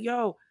was like,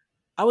 yo,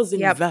 I was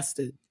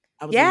invested.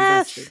 I was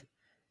invested.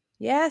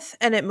 Yes,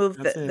 and it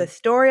moved the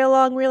story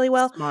along really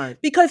well.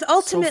 Smart. Because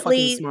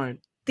ultimately,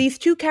 these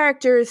two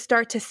characters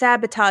start to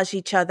sabotage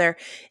each other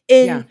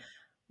in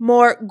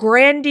more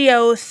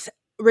grandiose,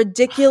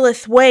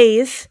 ridiculous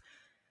ways.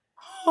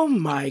 Oh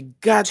my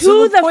God.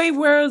 To the point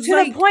where it's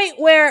the point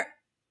where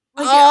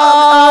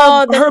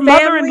her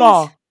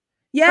mother-in-law.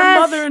 Yes. Her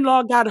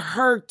mother-in-law got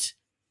hurt.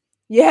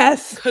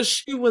 Yes. Because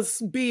she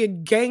was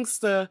being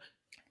gangster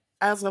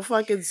as a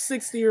fucking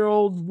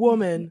 60-year-old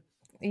woman.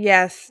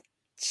 Yes.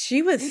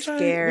 She was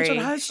scary. Which in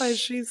hindsight,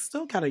 she's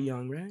still kind of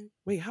young, right?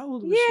 Wait, how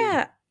old was she?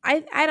 Yeah.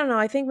 I don't know.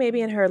 I think maybe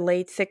in her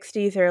late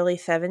 60s, early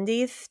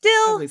 70s.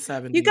 Still, probably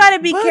 70s. You got to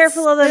be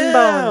careful of them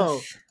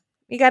bones.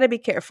 You got to be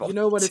careful. You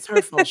know what? It's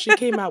her fault. She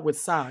came out with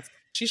socks.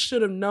 She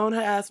should have known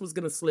her ass was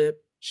going to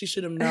slip. She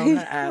should have known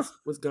her ass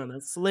was going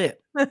to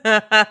slip.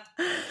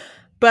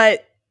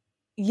 But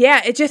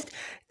yeah,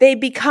 they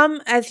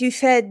become, as you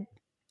said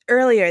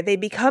earlier, they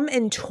become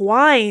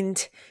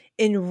entwined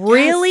in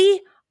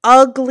really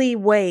ugly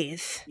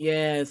ways.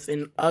 Yes,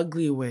 in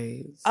ugly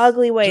ways.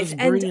 Ugly ways. Just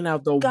bringing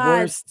out the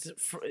worst.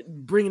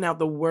 Bringing out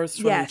the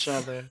worst from each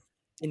other.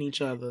 In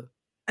each other.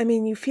 I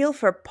mean, you feel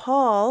for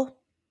Paul,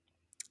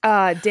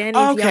 Danny's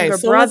younger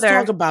brother. Let's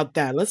talk about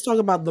that. Let's talk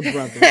about the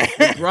brothers.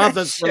 The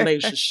brothers'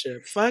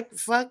 relationship. Fuck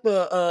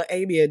the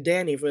Amy and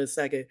Danny for a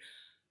second.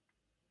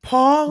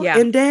 Paul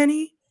and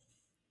Danny,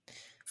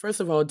 First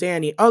of all,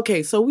 Danny.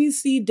 Okay, so we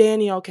see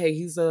Danny. Okay,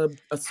 he's a How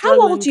old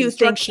struggling do you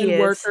think he construction is?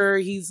 worker.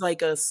 He's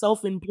like a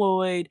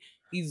self-employed.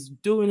 He's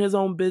doing his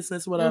own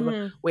business, whatever.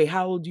 Mhm. Wait,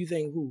 how old do you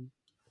think? Who?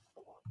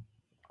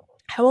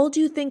 How old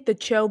do you think the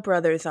Cho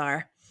brothers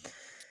are?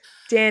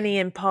 Danny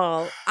and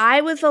Paul.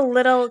 I was a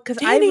little because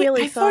I Danny,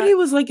 really I thought he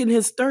was like in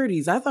his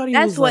 30s. I thought he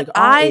that's was like what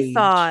our I age.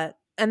 thought,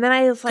 and then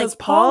I was Because like,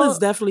 Paul is Paul.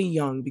 definitely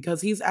young because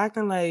he's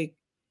acting like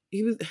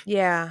he was.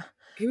 Yeah,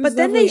 He was but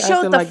then they definitely showed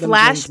acting the like them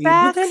Gen Z.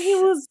 But then he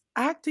flashbacks, was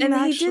acting and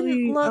he didn't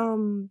actually.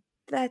 look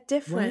that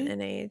different What?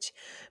 in age.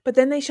 But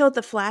then they showed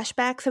the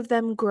flashbacks of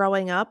them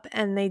growing up,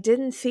 and they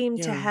didn't seem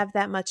to Yeah. have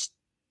that much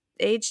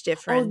age Oh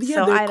difference. yeah,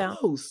 So they're I don't.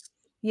 close.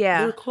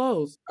 Yeah. They're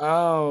close.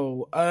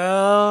 Oh,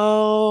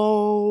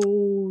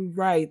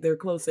 right. They're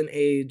close in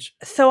age.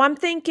 So I'm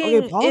Okay,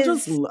 thinking Paul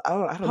just. is I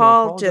don't know.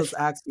 Paul Paul just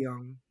acts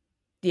young.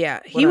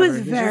 yeah, he Whatever. was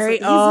He's just. very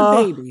He's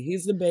the baby.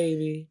 He's the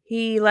baby.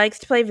 he likes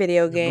to play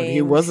video games. But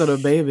he wasn't a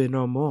baby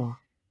no more.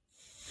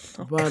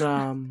 Oh, But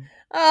God.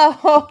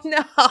 Oh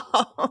no.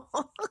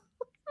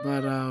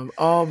 But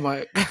oh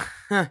my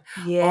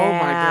Yeah. oh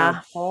my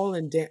god, Paul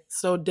and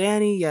so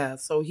Danny, yeah,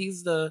 so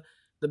he's the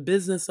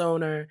business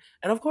owner,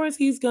 and of course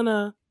he's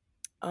gonna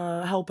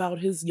help out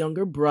his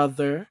younger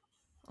brother,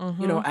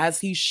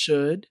 as he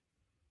should,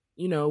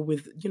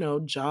 with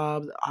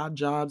jobs, odd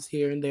jobs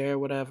here and there,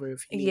 whatever,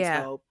 if he needs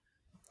help.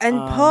 And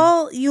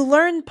Paul, you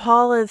learn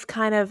Paul is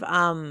kind of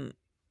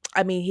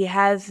I mean, he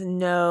has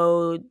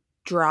no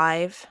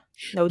drive,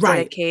 no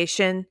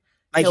dedication.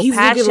 Like, no he's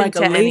looking like a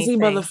lazy anything.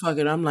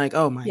 motherfucker. And I'm like,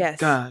 oh my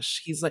gosh.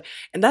 He's like,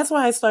 and that's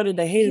why I started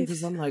to hate him,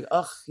 because I'm like,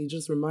 ugh, he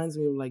just reminds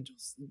me of like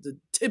just the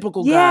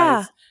typical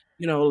guys,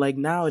 like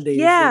nowadays.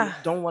 They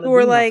don't want to do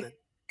nothing. Like,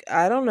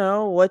 I don't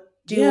know, what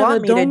do you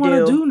want me to do? Don't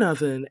want to do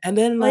nothing. And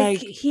then like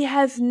he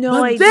has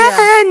no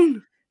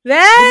idea.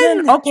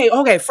 Then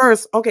okay,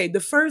 first,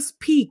 the first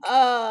peek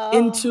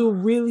into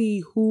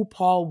really who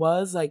Paul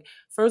was, like,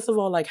 first of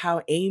all, like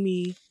how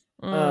Amy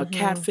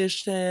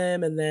catfished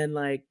him, and then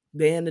like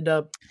they ended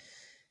up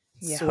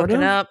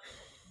hooking up.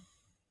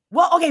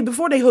 Well, okay,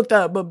 before they hooked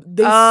up, but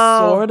they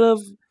sort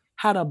of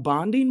had a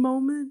bonding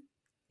moment.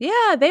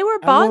 Yeah, they were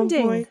bonding.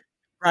 At one point,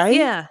 right?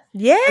 Yeah.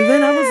 Yeah. And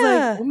then I was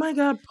like, oh my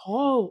god,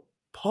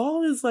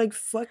 Paul is like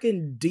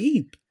fucking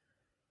deep.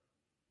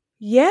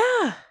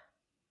 Yeah.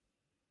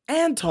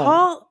 And tall.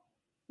 Paul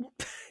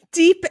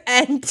deep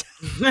and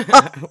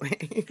tall.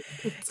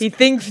 He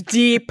thinks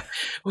deep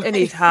and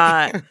he's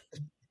hot.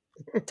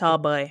 Tall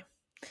boy.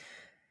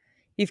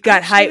 He's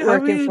got height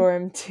working for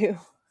him too.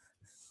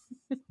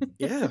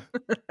 Yeah.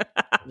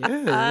 Yeah,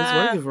 it was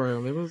working for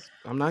him. It was.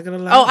 I'm not gonna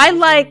lie. Oh, I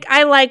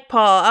like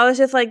Paul. I was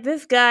just like,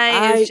 this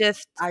guy is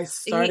just. I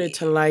started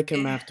to like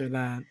him after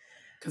that,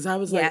 because I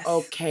was like,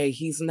 okay,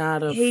 he's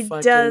not a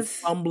fucking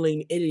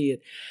fumbling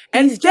idiot.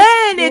 And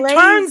then it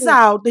turns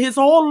out his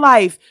whole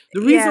life,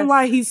 the reason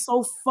why he's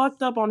so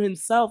fucked up on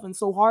himself and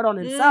so hard on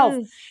himself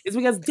is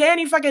because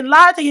Danny fucking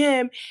lied to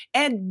him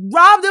and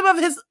robbed him of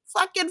his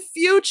fucking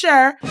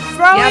future,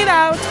 throwing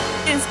out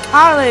his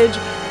college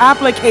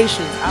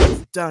applications. I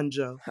was done,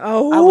 Joe.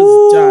 Oh, I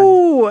was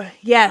done.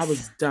 Yes, I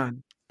was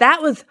done.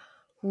 That was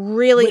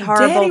really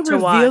horrible Danny to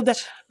revealed watch.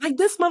 That, like,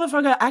 this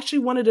motherfucker actually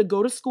wanted to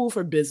go to school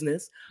for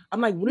business.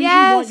 I'm like, wouldn't you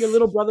want your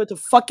little brother to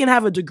fucking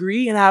have a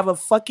degree and have a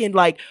fucking,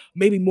 like,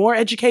 maybe more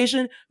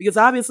education? Because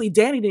obviously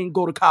Danny didn't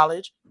go to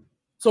college.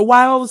 So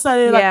why all of a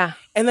sudden, like,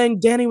 and then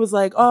Danny was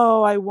like,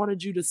 oh, I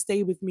wanted you to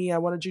stay with me. I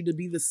wanted you to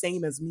be the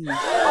same as me.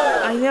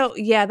 I know.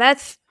 Yeah,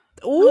 that's.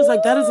 Ooh. I was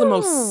like, that is the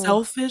most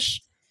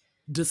selfish,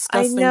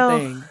 disgusting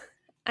thing.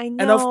 I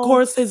know. And of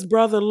course, his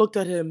brother looked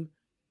at him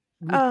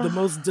with the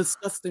most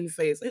disgusting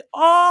face.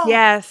 Oh,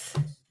 yes.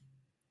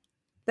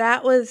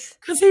 That was.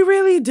 Because he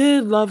really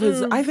did love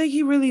his. I think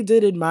he really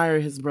did admire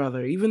his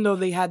brother, even though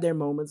they had their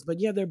moments. But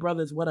yeah, they're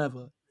brothers,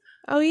 whatever.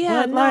 Oh,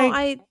 yeah.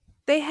 But,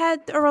 they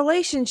had a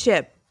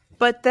relationship.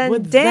 But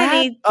then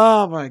Danny.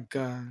 Oh my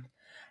god.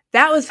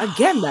 That was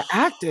again the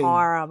acting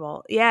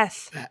horrible.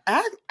 Yes.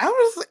 I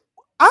was like,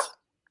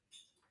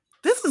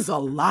 this is a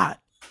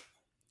lot.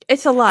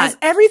 It's a lot. As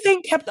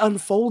everything kept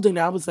unfolding,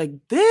 I was like,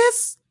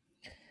 this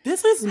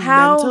is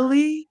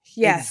mentally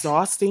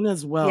exhausting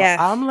as well. Yes.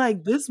 I'm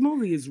like, this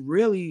movie is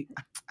really.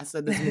 I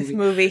said this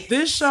movie.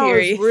 This show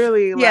series. is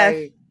really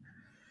like.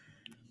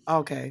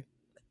 Okay.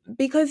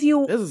 Because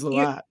this is a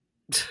lot.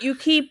 You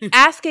keep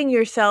asking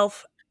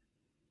yourself,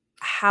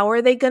 how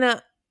are they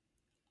gonna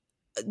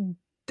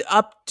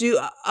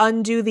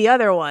undo the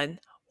other one?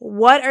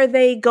 What are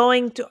they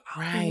going to?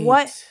 Right.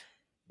 What?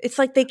 It's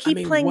like they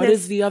keep playing. What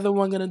is the other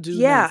one gonna do?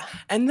 Next?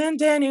 And then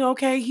Danny, well,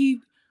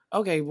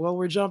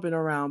 we're jumping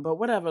around, but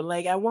whatever.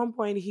 Like, at one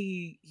point,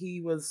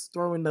 he was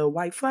throwing the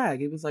white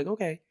flag. It was like,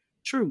 okay,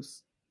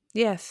 truce.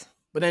 Yes.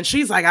 But then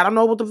she's like, I don't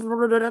know what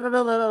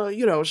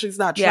the, she's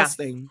not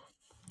trusting.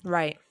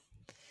 Right.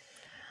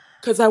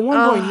 Because at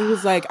one point he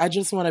was like, I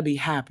just want to be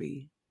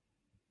happy.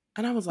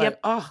 And I was like,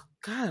 oh,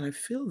 God, I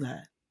feel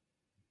that.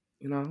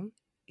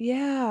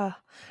 Yeah.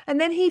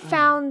 And then he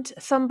found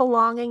some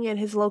belonging in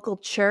his local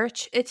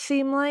church, it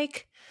seemed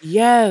like.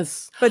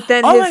 Yes. But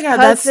then oh his my God,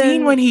 cousin, that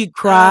scene when he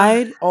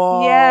cried.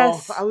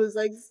 Yes. I was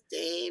like,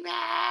 Steven.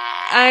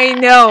 I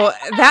know.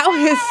 That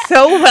was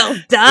so well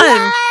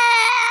done.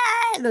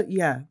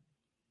 Yeah.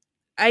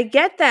 I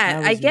get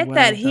that. That I was get well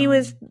that.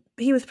 done.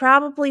 He was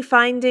probably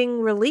finding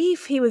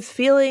relief. He was I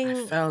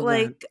feeling felt that.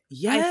 like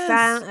Yes.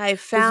 I Because you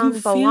found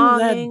feel that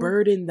belonging.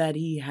 burden that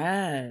he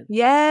had.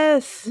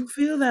 Yes. You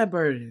feel that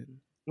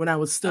burden when I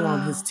was still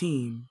on his Oh.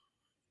 team.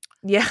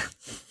 Yeah.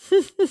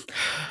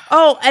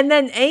 Oh, and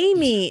then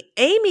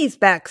Amy's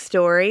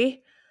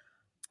backstory.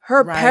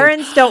 Her Right.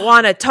 parents don't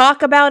want to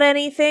talk about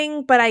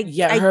anything, but I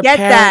her get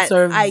parents that.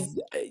 are. I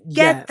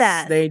get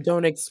that. They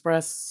don't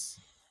express.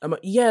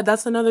 Yeah,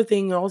 that's another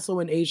thing. Also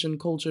in Asian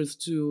cultures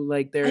too,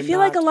 like they're. I feel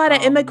like a lot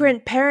of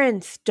immigrant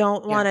parents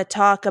don't want to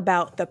talk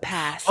about the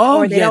past,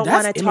 or they don't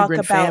want to talk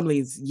immigrant about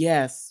families.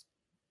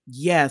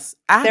 Yes,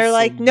 absolutely. They're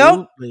like,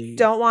 nope,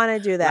 don't want to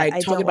do that. Like I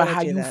talking don't about want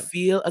how to do you that.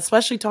 feel,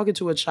 especially talking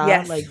to a child.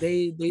 Yes. Like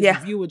they Yeah.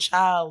 view a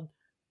child.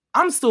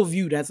 I'm still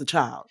viewed as a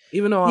child,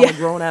 even though I'm Yeah. a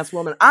grown ass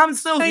woman. I'm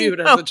still viewed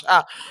as a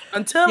child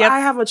until Yep. I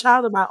have a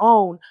child of my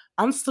own.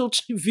 I'm still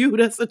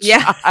viewed as a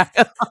child.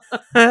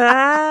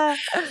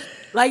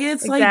 Like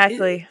it's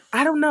exactly. like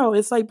I don't know.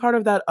 It's like part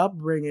of that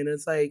upbringing.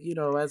 It's like, you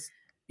know, as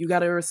you got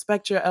to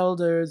respect your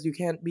elders. You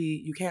can't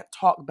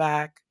talk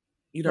back.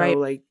 You know, Right.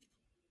 like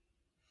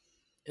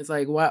it's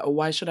like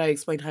why should I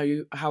explain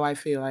how I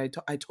feel? I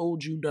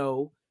told you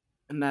no,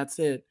 and that's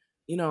it.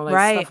 You know, like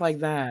Right. stuff like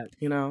that.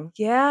 You know.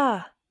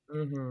 Yeah.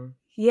 Mm-hmm.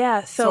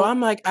 Yeah. So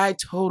I'm like, I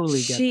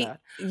totally get that.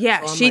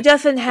 Yeah, so she like,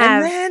 doesn't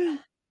have. And then,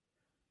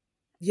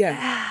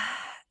 yeah.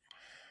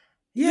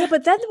 Yeah,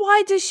 but then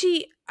why does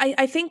she?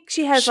 I think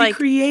she has she like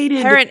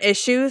created parent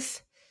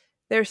issues.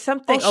 There's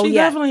something. She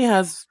definitely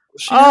has.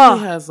 She Oh.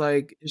 definitely has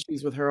like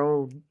issues with her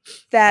own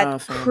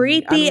that family.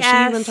 creepy I mean,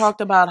 ass. she even talked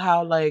about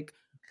how like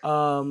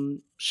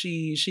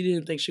she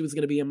didn't think she was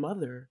gonna be a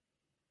mother.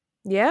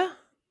 Yeah.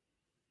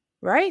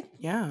 Right.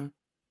 Yeah.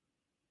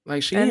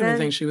 Like she didn't even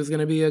think she was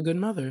gonna be a good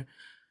mother.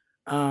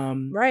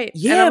 Right.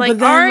 Yeah, and I'm like, but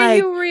then are like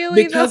you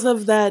really because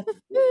of that,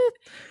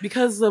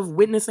 because of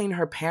witnessing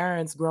her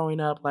parents growing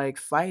up like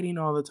fighting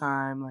all the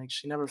time, like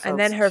she never felt. And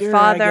then her secure,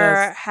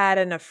 father had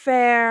an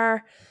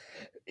affair.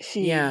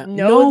 She knows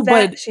no,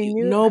 that. but She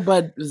knew. no,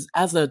 but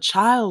as a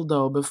child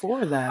though,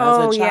 before that,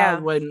 as a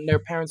child when their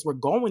parents were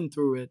going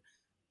through it,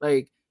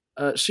 like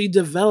she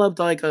developed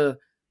like a.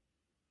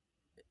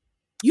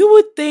 You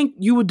would think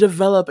you would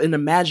develop an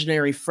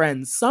imaginary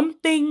friend,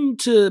 something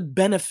to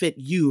benefit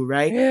you,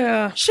 right?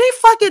 Yeah. She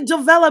fucking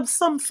developed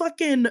some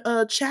fucking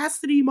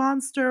chastity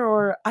monster,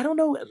 or I don't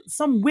know,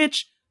 some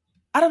witch.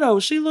 I don't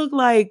know. She looked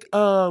like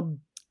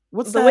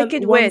what's the that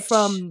Wicked one Witch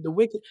from the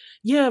Wicked?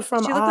 Yeah,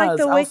 from she Oz, looked like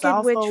the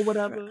Wicked Witch or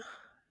whatever.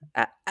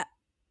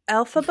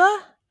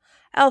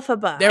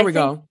 Elphaba. There we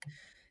go.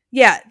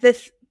 Yeah,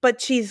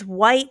 but she's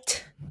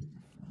white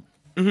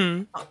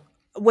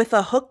with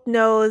a hooked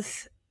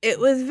nose.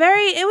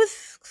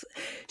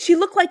 She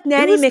looked like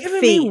Nanny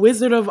McPhee.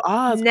 Wizard of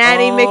Oz.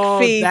 Nanny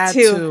McPhee that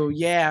too.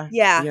 Yeah.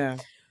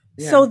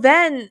 So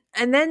then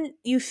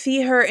you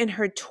see her in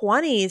her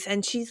 20s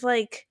and she's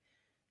like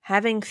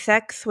having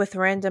sex with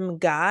random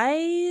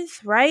guys,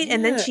 right? Yeah.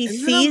 And then she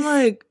sees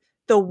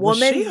the woman.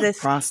 Was she a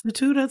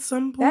prostitute at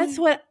some point? That's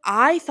what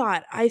I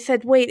thought. I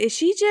said, wait, is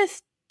she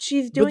just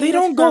she's doing? But they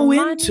don't go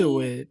into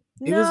it.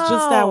 No. It was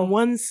just that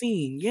one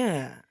scene.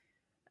 Yeah.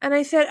 And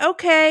I said,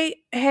 okay,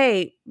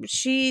 hey,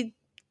 she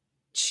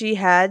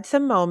had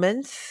some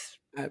moments,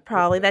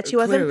 probably that she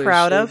wasn't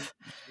proud of.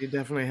 She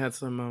definitely had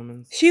some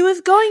moments. She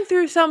was going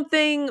through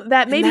something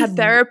that maybe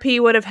therapy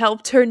would have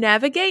helped her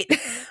navigate,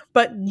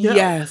 but no.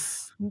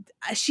 Yes.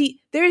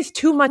 There is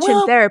too much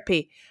in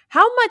therapy.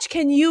 How much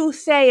can you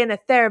say in a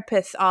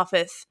therapist's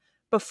office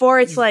before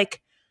it's like,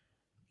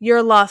 you're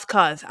a lost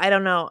cause? I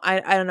don't know.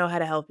 I don't know how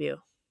to help you.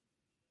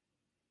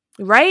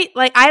 Right?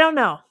 Like, I don't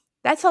know.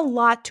 That's a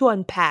lot to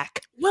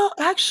unpack. Well,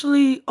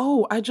 actually,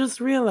 I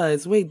just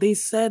realized. Wait, they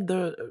said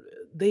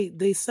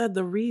they said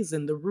the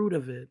reason, the root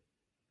of it,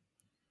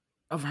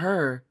 of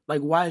her,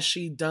 like why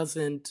she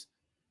doesn't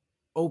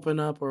open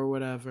up or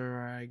whatever.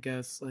 Or I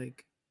guess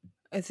like,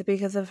 is it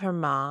because of her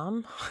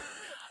mom?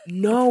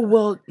 No,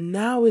 well,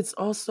 now it's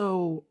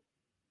also.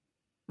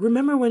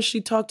 Remember when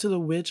she talked to the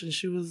witch and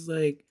she was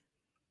like,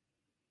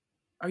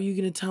 "Are you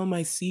gonna tell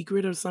my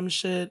secret or some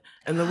shit?"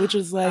 And the witch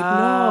is like,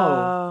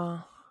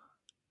 "No."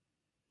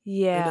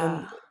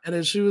 Yeah. And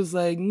then she was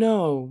like,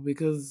 "No,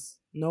 because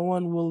no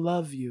one will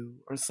love you,"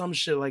 or some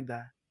shit like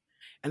that.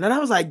 And then I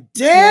was like,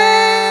 "Damn!"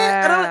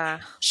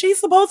 Yeah. She's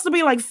supposed to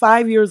be like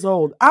 5 years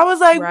old. I was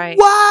like,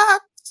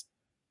 "What?"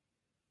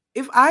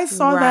 If I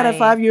saw that at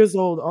 5 years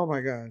old, oh my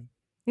god,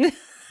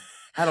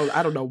 I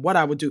don't know what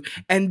I would do.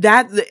 And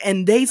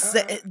they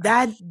said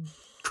that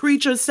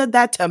creature said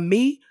that to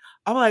me.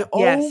 I'm like,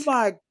 oh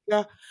my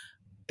god,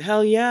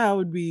 hell yeah, I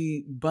would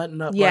be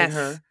buttoned up like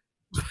her.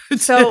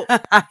 So,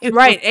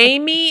 right.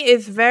 Amy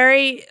is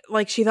very,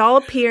 like, she's all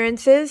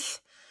appearances,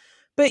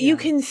 but you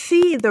can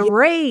see the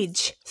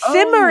rage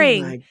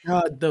simmering. Oh my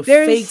god,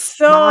 There's fake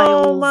so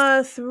smiles.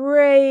 much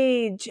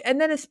rage.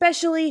 And then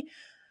especially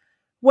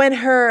when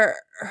her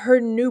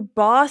new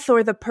boss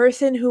or the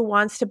person who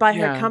wants to buy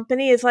her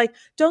company is like,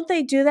 don't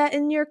they do that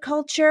in your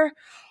culture?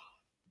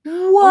 What?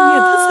 Oh yeah,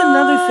 that's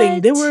another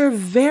thing. There were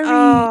very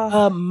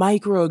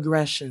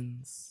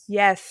microaggressions.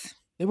 Yes.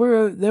 There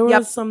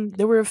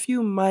were a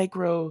few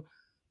micro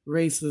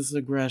racist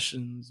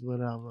aggressions,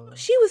 whatever.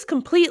 She was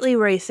completely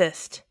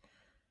racist.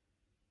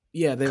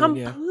 Yeah, they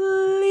completely.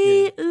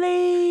 Were,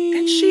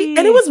 yeah.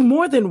 And it was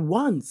more than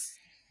once.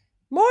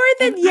 More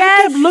than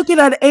I kept looking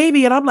at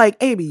Amy, and I'm like,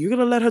 Amy, you're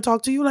gonna let her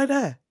talk to you like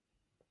that?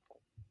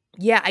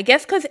 Yeah, I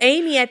guess because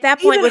Amy at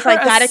that point was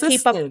like, gotta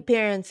keep up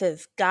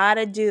appearances,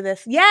 gotta do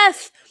this.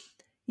 Yes,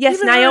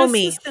 even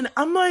Naomi.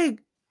 I'm like,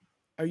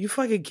 are you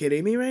fucking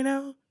kidding me right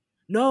now?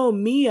 No,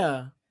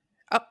 Mia.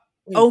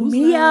 Wait,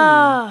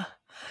 Mia.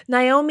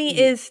 Naomi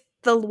is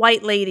the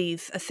white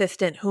lady's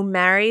assistant who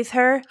marries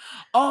her.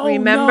 Oh,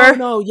 remember?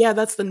 No, yeah,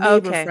 that's the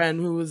neighbor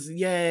friend who was,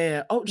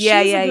 Oh, she's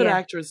a good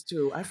actress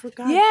too. I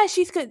forgot. Yeah,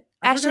 she's good.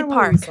 Ashley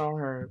Park. We saw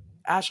her.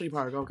 Ashley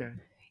Park, okay.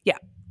 Yeah.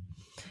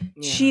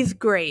 She's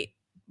great.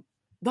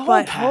 The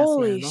whole cast,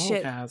 holy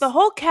shit. The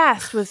whole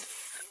cast was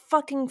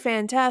fucking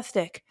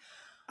fantastic.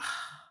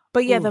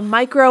 But yeah, the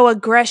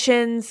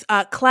microaggressions,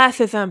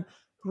 classism,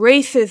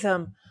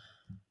 racism,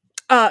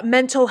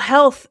 mental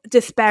health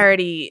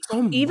disparity.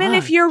 So even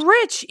if you're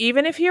rich,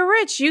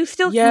 you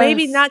still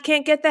maybe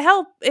can't get the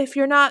help if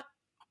you're not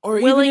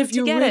willing even if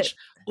you're rich. It.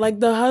 Like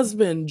the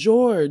husband,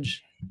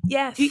 George.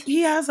 Yes.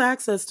 He has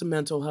access to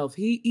mental health.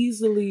 He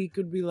easily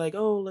could be like,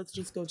 oh, let's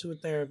just go to a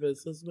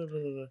therapist.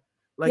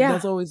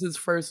 That's always his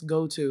first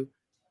go-to.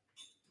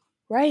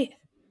 Right.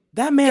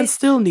 That man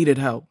still needed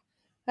help.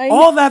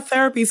 All that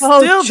therapy still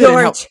didn't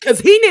help.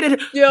 Because he needed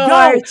George.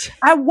 Yo,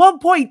 at one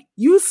point,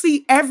 you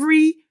see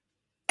every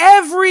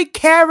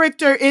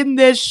character in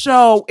this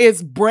show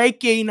is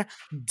breaking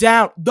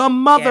down. The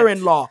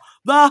mother-in-law,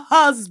 the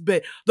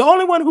husband. The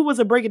only one who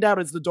wasn't breaking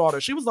down is the daughter.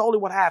 She was the only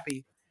one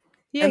happy.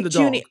 Yeah, and the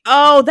Junie. dog.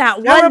 Oh,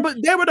 that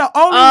one. They were the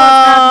only ones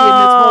happy in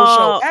this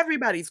whole show.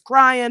 Everybody's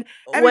crying.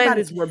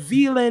 Everybody's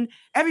revealing.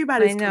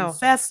 Everybody's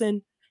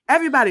confessing.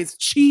 Everybody's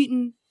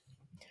cheating.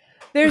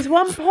 There's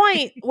one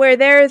point where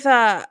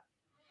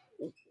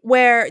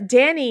where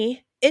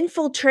Danny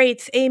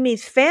infiltrates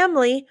Amy's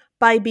family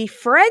by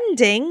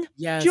befriending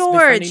George.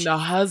 Befriending the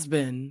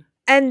husband.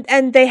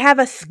 And they have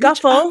a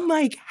scuffle. I'm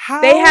like,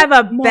 how they have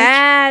a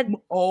bad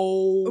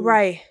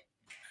right.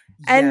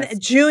 And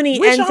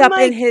Junie ends up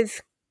in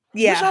his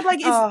which I'm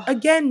like, it's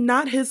again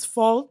not his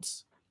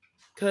fault.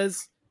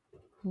 Because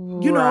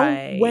you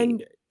know,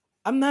 when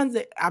I'm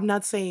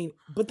not saying,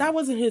 but that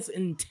wasn't his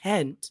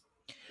intent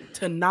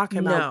to knock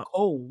him out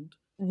cold.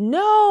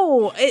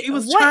 No, he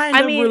was trying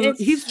to.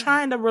 He's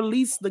trying to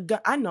release the gun.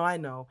 I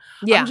know.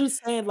 Yeah, I'm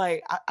just saying,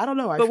 like, I don't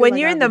know. But when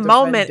you're in the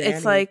moment,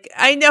 it's like,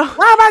 I know.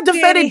 Why am I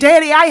defending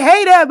Danny? I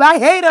hate him. I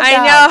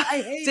know.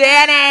 I hate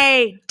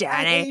Danny.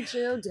 I hate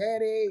you,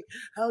 Danny.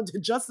 Oh,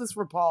 justice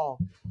for Paul.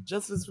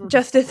 Justice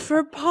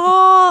for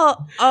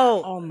Paul.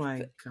 Oh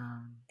my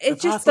God.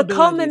 It's just the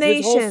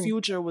culmination. His whole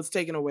future was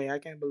taken away. I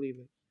can't believe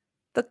it.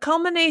 The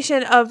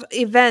culmination of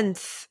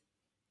events.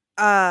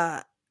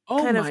 Kind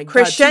of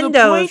crescendos. God, to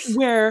the point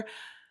where,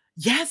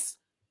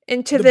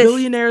 into the this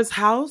billionaire's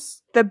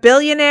house, the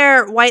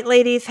billionaire white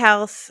lady's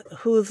house,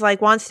 who's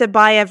like wants to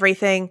buy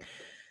everything.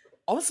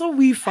 Also,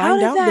 we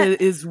find out that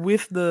it is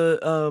with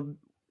the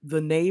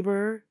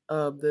neighbor,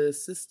 the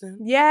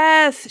assistant.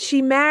 Yes,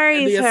 she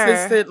marries her. The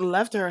assistant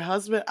left her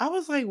husband. I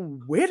was like,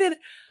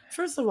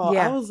 first of all,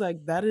 I was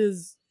like, that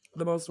is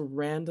the most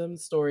random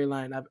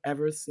storyline I've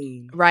ever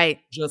seen. Right.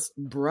 Just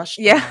brushed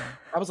down.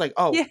 I was like,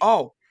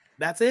 oh,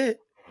 that's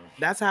it.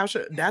 That's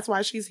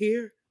why she's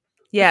here.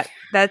 Yeah,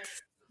 that's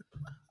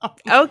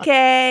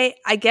okay.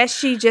 I guess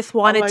she just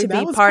wanted to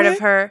be part of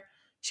her.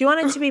 She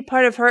wanted to be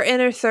part of her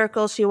inner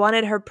circle. She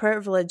wanted her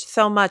privilege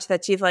so much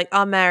that she's like,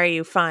 I'll marry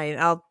you. Fine.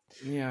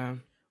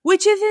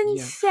 Which is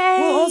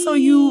insane. Well, also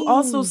you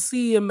also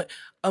see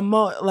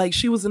like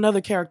she was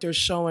another character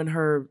showing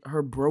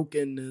her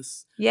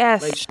brokenness.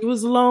 Yes. Like she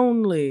was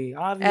lonely.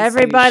 Obviously,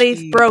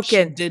 everybody's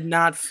broken. She did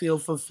not feel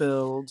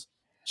fulfilled.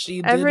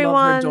 She did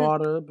love her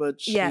daughter, but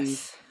she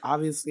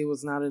obviously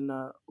was not in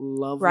a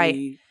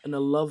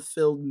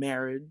love-filled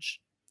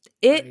marriage.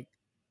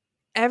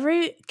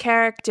 Every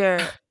character,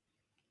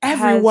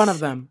 one of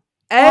them,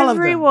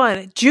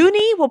 everyone.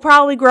 Junie will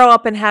probably grow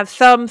up and have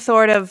some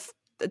sort of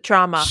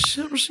trauma.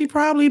 She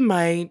probably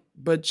might,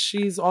 but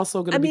she's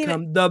also going to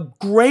become the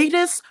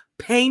greatest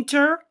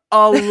painter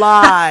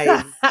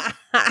alive.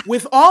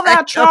 With all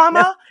that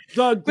trauma,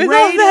 the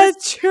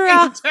greatest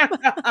painter.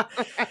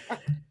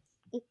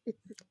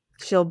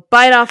 She'll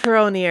bite off her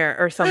own ear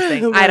or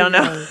something. I don't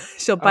know.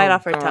 She'll bite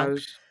off her tongue.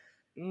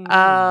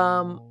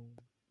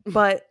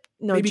 But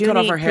no, maybe Junie, cut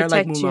off her hair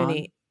like Mulan.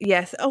 Junie.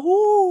 Yes.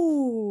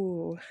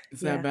 Oh,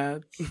 is that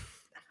bad?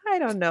 I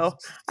don't know.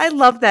 I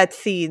love that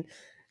scene.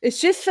 It's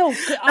just so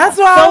good. That's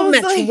why so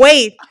much like,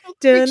 weight.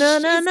 I'm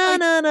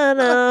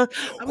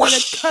gonna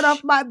cut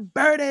off my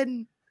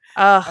burden.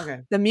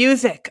 The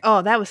music.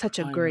 Oh, that was such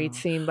a great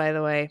scene, by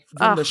the way.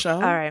 From the show.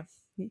 All right.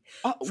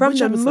 From which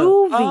the episode?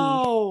 movie.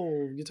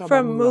 Oh, you're talking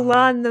from about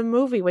Mulan the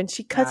movie when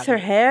she cuts her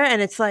hair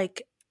and it's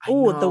like,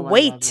 oh, the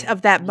weight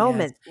of that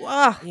moment.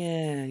 Ugh.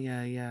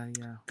 Yeah.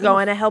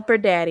 Going to help her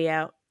daddy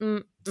out.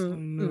 No.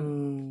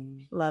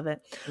 Love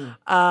it.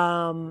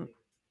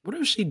 What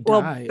if she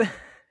died?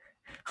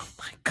 Oh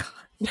my god.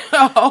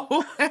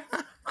 No.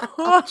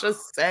 I'm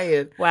just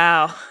saying.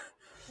 Wow.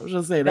 I'm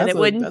just saying then that's it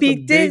wouldn't be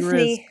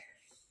Disney. Risk.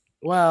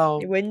 Well,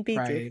 it wouldn't be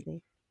right.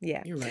 Disney.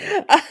 Yeah. You're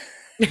right.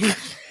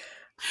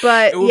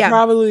 But it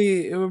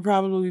would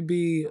probably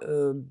be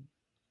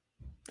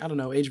I don't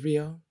know,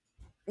 HBO.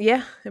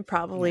 Yeah,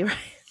 probably right.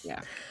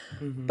 Yeah.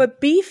 Mm-hmm.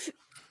 But Beef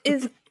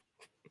is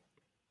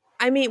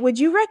I mean, would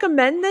you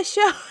recommend this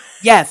show?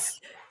 Yes.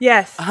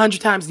 Yes.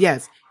 100 times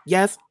yes.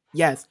 Yes.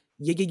 Yes.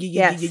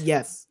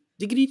 Yes.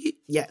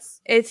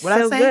 Yes. It's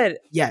so good.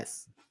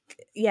 Yes.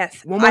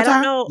 Yes. One more I don't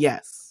time? know.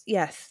 Yes.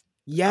 Yes.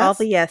 Yes. All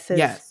the yeses.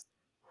 Yes.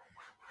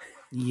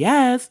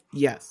 Yes.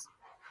 Yes.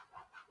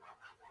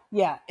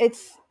 Yeah,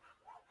 it's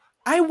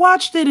I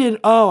watched it in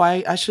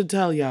I should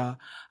tell y'all.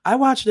 I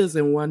watched this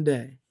in one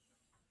day.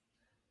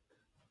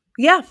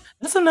 Yeah.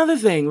 That's another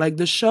thing. Like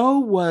the show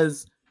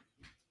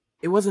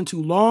it wasn't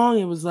too long.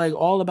 It was like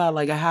all about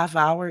like a half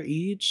hour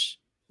each.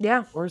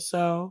 Yeah. Or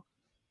so.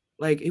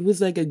 Like it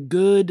was like a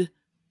good,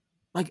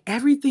 like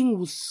everything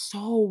was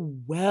so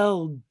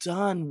well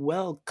done,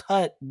 well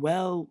cut,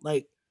 well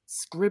like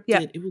scripted.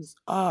 Yeah.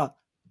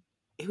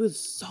 It was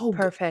so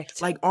perfect.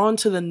 Good. Like on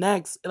to the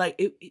next. Like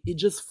it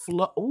just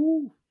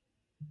Ooh.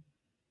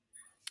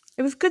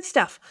 It was good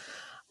stuff.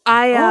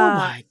 Oh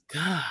my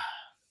god.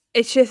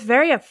 It's just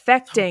very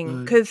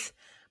affecting because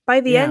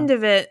by the end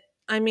of it,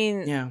 I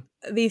mean,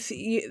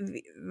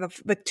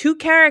 the two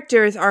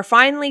characters are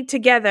finally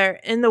together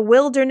in the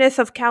wilderness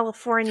of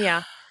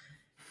California.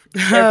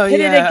 They're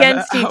pitted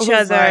against each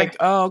other.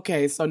 Like,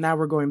 okay, so now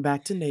we're going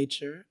back to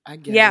nature. I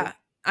get it. Yeah,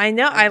 I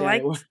know. I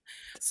like.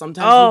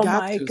 Sometimes we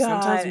got to.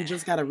 God. Sometimes we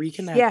just got to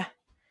reconnect. Yeah.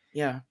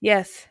 Yeah.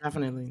 Yes.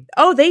 Definitely.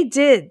 Oh, they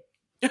did.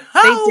 They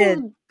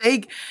did.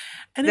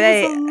 And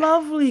it was a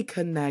lovely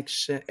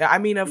connection. I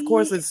mean, of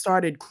course, it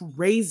started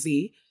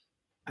crazy.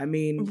 I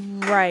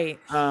mean, right.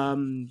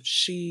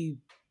 She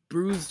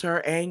bruised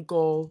her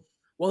ankle.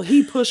 Well,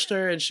 he pushed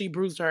her and she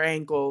bruised her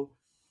ankle.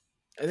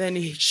 And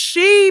then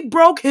she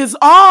broke his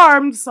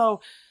arm.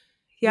 So,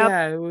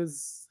 yeah, it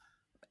was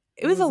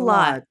a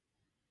lot.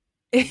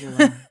 It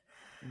was.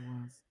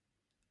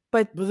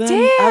 But then,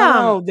 damn. I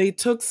don't know. They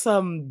took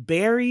some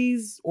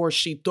berries, or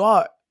she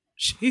thought.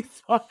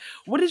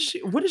 What did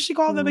she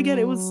call them again?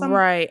 It was some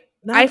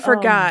I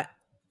forgot.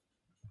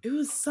 It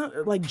was some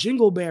like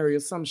jingleberry or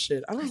some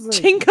shit. I was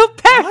like,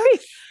 jingleberry.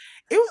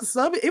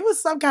 It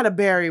was some kind of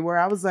berry where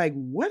I was like,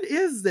 what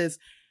is this?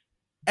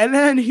 And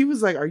then he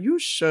was like, are you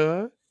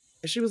sure?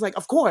 And she was like,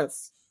 of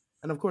course.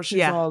 And of course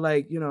she's all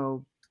like,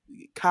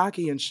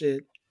 cocky and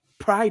shit,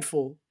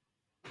 prideful.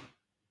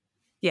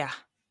 Yeah.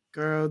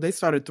 Girl, they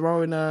started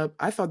throwing up.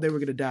 I thought they were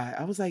gonna die.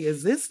 I was like,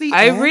 is this the end?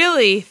 I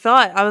really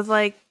thought. I was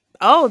like,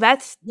 oh,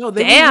 that's they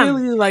were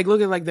really like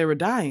looking like they were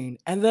dying.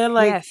 And then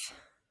and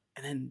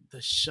then the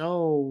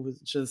show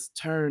just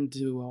turned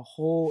to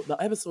the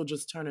episode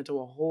just turned into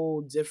a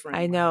whole different.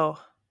 I know.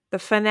 The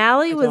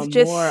finale was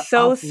just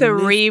so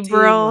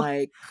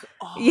cerebral.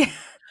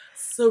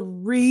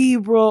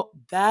 Cerebral.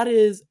 That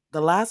is,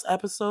 the last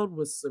episode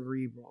was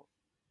cerebral.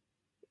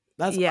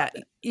 That's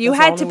you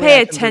had to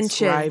pay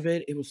attention.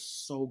 It was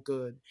so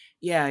good.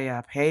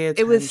 Yeah, pay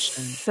attention. It was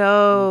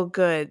so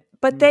good.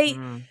 But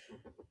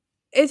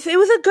it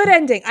was a good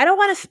ending. I don't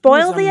want to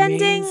spoil the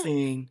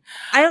ending.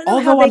 I don't know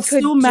how they I'm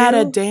still mad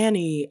at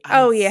Danny.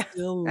 I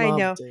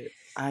know.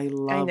 I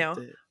loved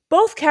it.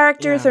 Both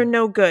characters are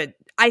no good.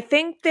 I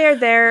think they're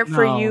there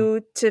for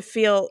you to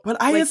feel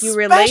like you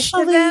relate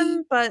to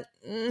them, but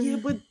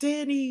but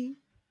Danny.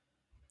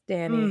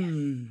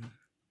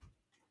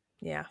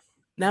 Yeah.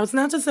 Now, it's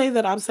not to say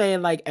that I'm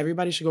saying like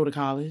everybody should go to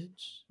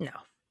college. No.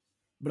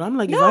 But I'm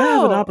like, if I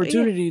have an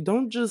opportunity,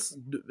 don't just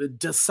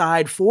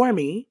decide for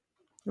me.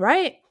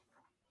 Right.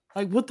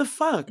 Like, what the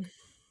fuck?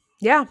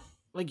 Yeah.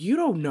 Like, you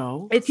don't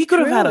know. He could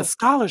have had a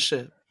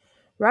scholarship.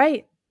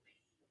 Right.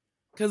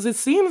 Because it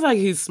seems like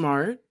he's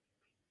smart.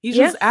 He's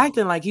just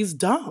acting like he's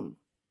dumb.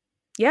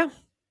 Yeah.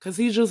 Because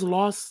he just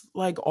lost,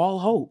 like, all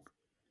hope.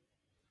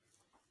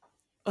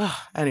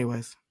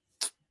 Anyways.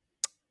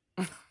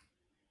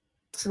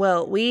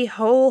 Well, we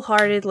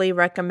wholeheartedly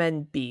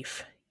recommend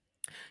Beef.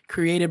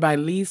 Created by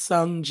Lee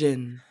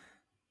Sung-jin.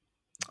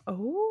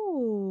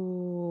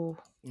 Oh.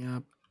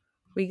 Yep.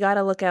 We got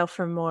to look out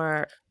for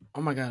more.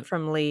 Oh my God.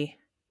 From Lee.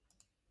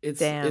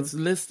 It's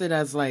listed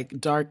as like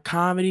dark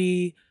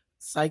comedy,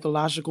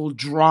 psychological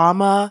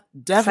drama.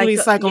 Definitely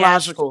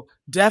psychological. Yes.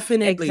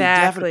 Definitely.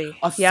 Exactly.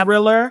 A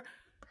thriller.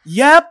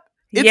 Yep.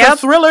 It's a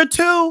thriller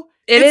too.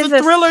 It's a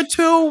thriller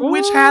too,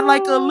 which had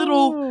like a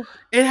little.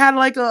 It had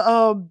like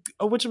a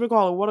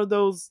whatchamacallit, one of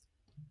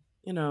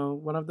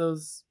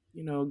those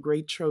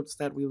great tropes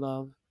that we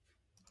love.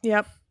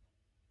 Yep.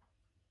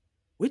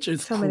 Which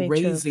is so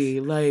crazy.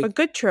 Like, but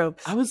good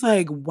tropes. I was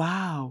like,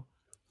 wow.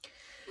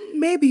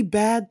 may be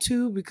bad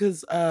too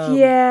because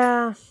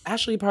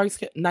Ashley Parks,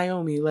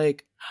 Naomi,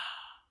 like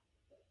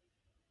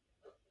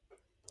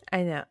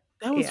I know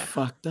that was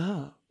fucked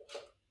up.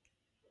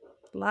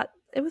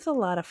 It was a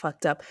lot of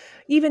fucked up.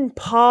 Even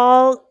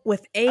Paul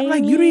with Amy. I'm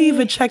like, you didn't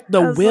even check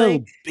the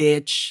will,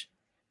 bitch.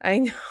 I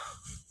know.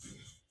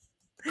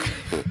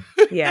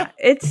 Yeah,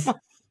 it's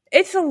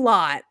a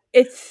lot.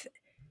 It's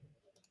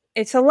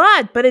a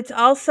lot, but it's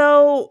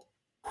also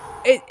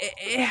it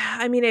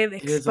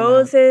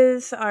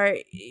exposes our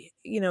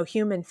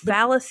human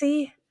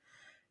fallacy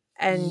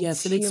and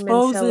yes, it human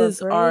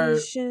exposes our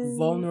celebration.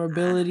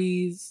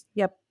 vulnerabilities.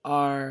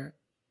 Our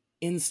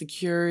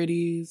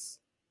insecurities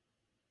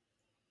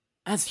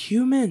as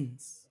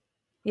humans.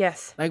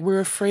 Yes. Like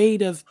we're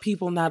afraid of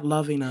people not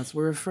loving us.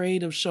 We're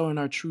afraid of showing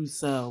our true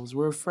selves.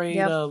 We're afraid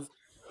of,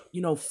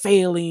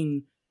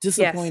 failing,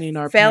 disappointing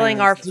our failing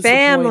parents, our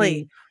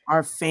family.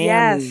 Our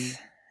family.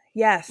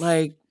 Yes.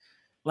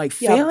 Like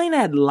failing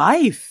at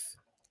life.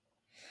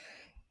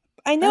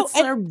 I know. That's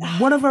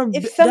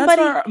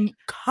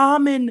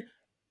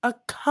our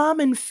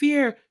common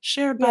fear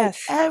shared by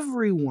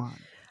everyone.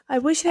 I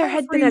wish there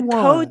had been a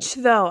coach,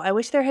 though. I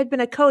wish there had been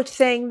a coach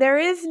saying there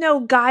is no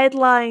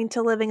guideline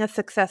to living a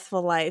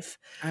successful life.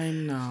 I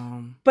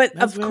know. But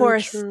that's of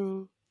course,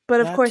 true.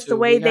 The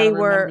way they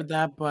were,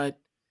 that, but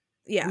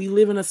we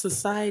live in a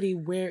society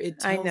where it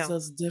tells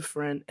us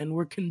different, and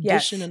we're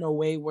conditioned in a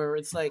way where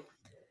it's like,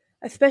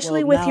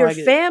 especially with your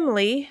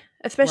family,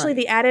 especially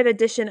the added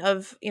addition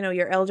of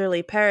your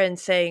elderly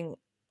parents saying,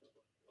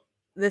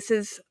 "This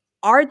is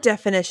our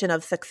definition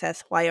of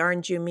success. Why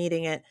aren't you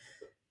meeting it?"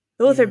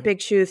 Those are big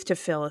shoes to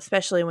fill,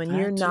 especially when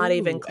you're not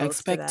even close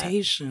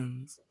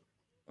expectations.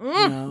 To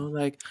that.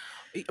 Like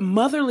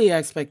motherly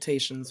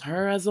expectations.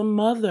 Her as a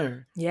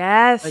mother.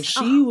 Yes. Like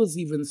she was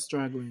even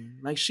struggling.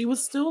 Like she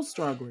was still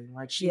struggling.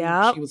 Like she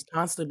was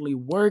constantly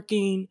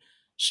working.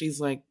 She's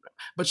like,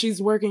 but she's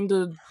working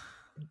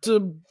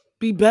to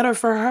be better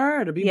for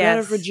her, to be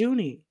better for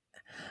Junie.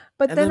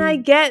 But then I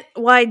get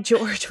why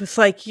George was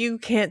like, you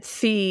can't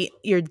see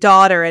your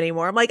daughter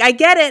anymore. I'm like, I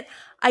get it.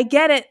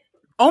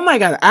 Oh my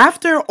God.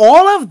 After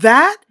all of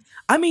that,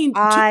 I mean,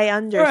 I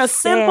understand. For a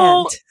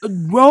simple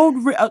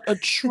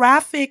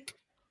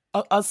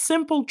a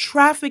simple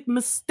traffic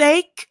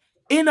mistake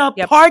in a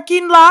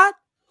parking lot,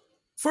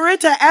 for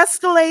it to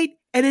escalate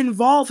and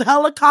involve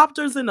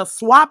helicopters and a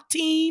SWAT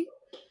team,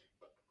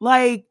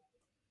 like,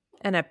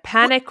 and a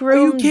panic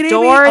room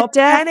door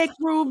death. Panic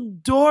room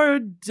door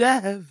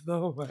death.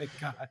 Oh my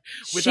God.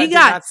 Which I did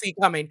not see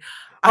coming.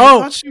 I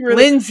thought she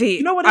really, Lindsey.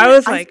 You know what? I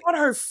thought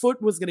her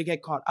foot was going to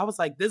get caught. I was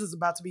like, this is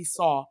about to be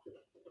Saw.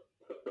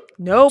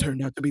 Nope. It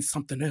turned out to be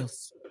something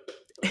else.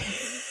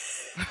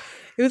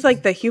 It was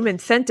like the human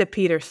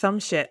centipede or some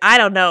shit. I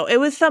don't know. It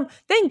was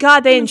thank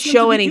God they didn't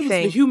show anything.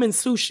 It was the human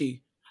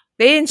sushi.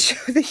 They didn't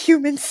show the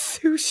human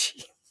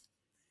sushi.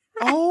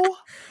 Oh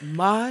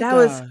my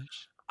gosh.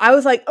 I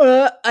was like,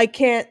 I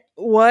can't.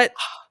 What?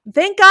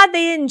 Thank God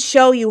they didn't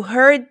show. You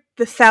heard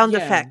the sound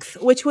effects,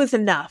 which was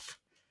enough.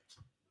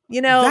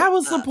 That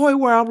was the point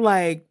where I'm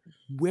like,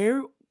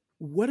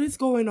 what is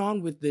going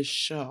on with this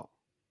show?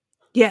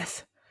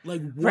 Yes.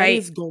 Like, what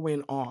is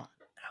going on?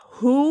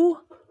 Who?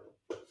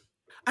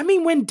 I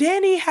mean, when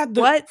Danny had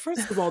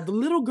first of all, the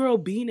little girl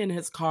being in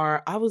his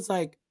car, I was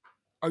like,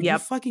 are you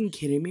fucking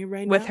kidding me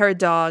right now? With her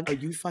dog. Are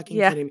you fucking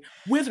kidding me?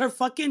 With her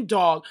fucking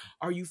dog.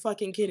 Are you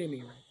fucking kidding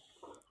me right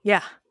now?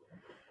 Yeah.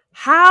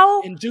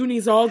 How? And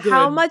Junie's all good.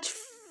 How much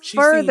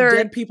further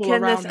dead people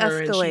can around this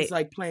escalate? And she's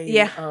like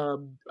playing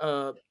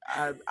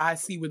I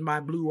see with my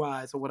blue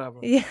eyes or whatever.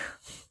 Yeah.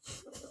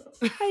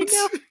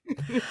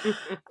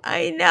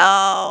 I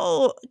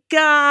know.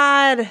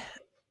 God.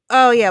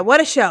 Oh yeah,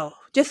 what a show.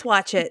 Just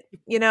watch it.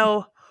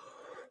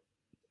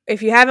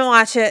 If you haven't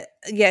watched it,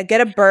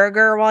 get a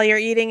burger while you're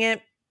eating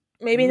it.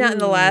 Maybe not in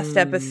the last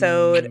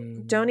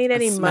episode. Don't eat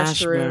any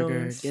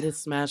mushrooms. Burger. Get a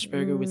smash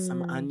burger with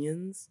some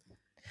onions.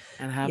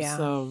 And have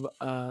some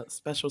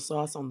special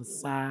sauce on the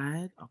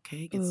side.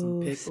 Okay, get some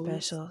pickles.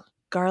 Special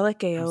garlic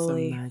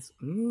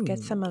aioli. Get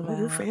some of that.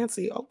 You're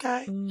fancy.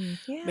 Okay.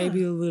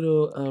 Maybe a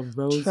little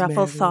rosemary.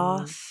 Truffle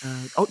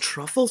sauce.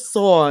 Truffle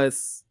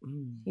sauce.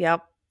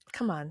 Yep.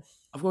 Come on.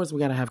 Of course, we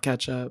gotta have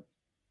ketchup.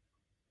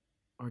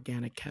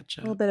 Organic ketchup.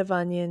 A little bit of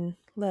onion,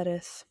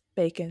 lettuce,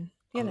 bacon.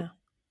 You know.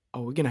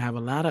 Oh, we're gonna have a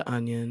lot of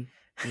onion,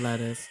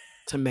 lettuce,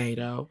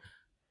 tomato,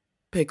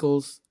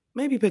 pickles.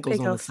 Maybe pickles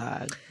on the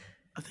side.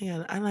 I think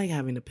I like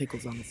having the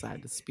pickles on the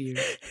side, the spears.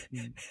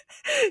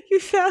 You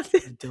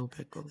sounded dill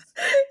pickles.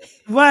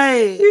 What?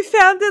 You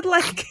sounded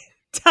like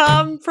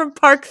Tom from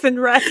Parks and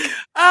Rec.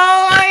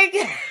 Oh my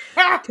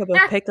God! Couple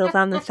of pickles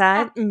on the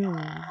side.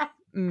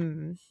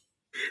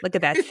 Look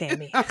at that,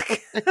 Sammy.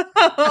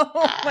 Oh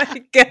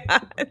my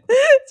God!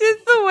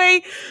 Just the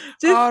way,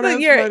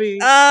 funny.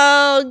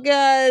 Oh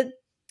God,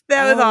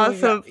 that was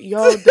awesome.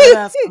 Yo,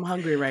 deadass, I'm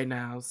hungry right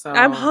now. So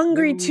I'm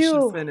hungry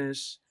too.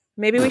 Finish.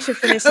 Maybe we should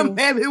finish.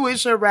 Maybe we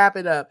should wrap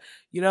it up.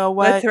 You know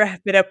what? Let's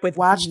wrap it up with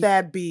watch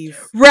that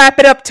beef. Wrap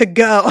it up to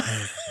go.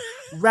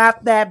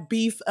 Wrap that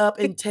beef up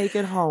and take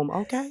it home.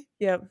 Okay.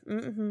 Yep.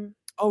 Mm-hmm.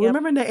 Oh,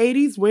 remember in the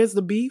 80s? Where's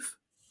the beef?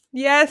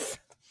 Yes.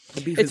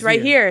 The beef it's is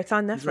right here. It's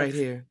on Netflix. It's right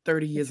here.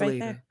 30 years right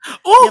later.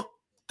 Oh, yep.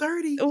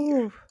 30.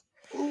 Ooh.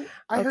 Ooh,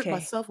 I hurt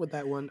myself with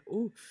that one.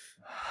 Ooh.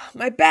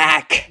 My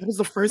back. That was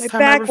the first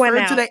time I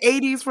referred to the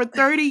 80s for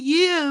 30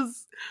 years.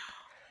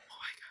 Oh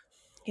my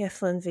God.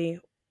 Yes, Lindsay.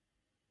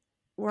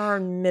 We're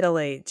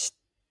middle-aged.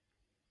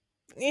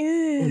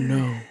 Oh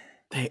no.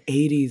 The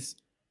 80s.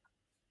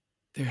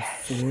 They're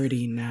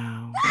 40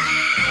 now.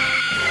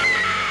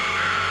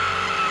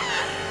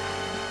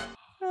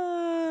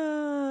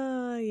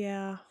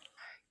 Yeah.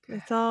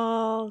 It's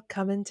all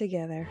coming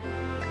together.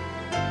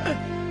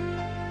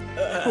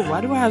 Oh,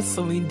 why do I have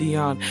Celine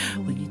Dion?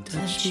 When you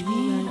touch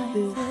me like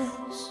this.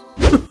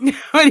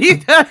 When you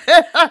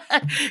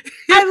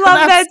I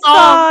love that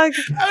song.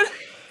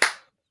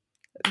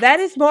 That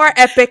is more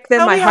epic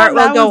than My Heart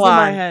Will Go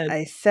On.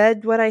 I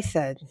said what I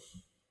said.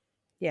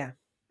 Yeah.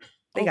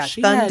 They got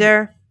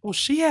Thunder.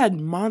 She had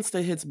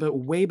monster hits, but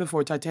way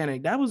before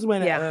Titanic. That was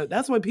when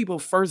that's when people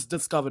first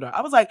discovered her.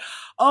 I was like,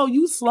 "Oh,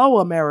 you slow,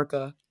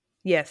 America."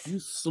 Yes, you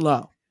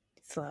slow.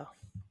 Slow.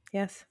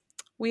 Yes,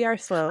 we are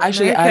slow.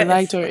 Actually, I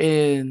liked her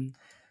in.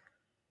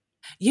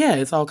 Yeah,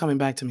 it's all coming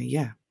back to me.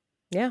 Yeah,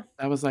 yeah.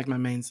 That was like my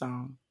main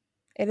song.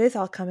 It is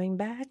all coming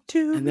back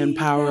to me. And then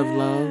Power of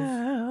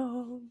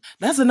Love.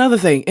 That's another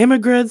thing.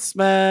 Immigrants,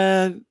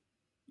 man,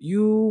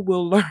 you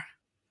will learn.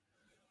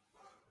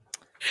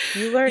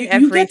 You learn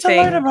everything. You get to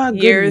learn about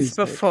years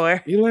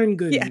before. You learn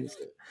good music.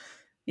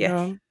 Yeah. You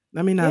know?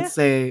 Let me not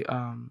say,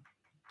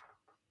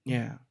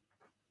 yeah.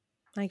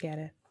 I get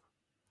it.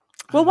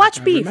 Well,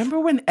 watch Beef. Remember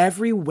when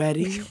every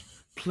wedding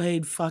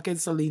played fucking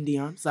Celine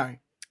Dion? Sorry.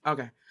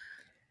 Okay.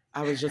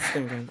 I was just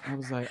thinking. I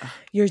was like,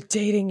 you're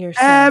dating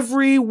yourself.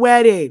 Every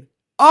wedding.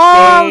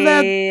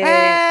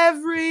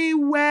 Every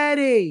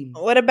wedding.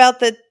 What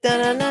about the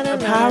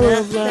Power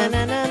of Love?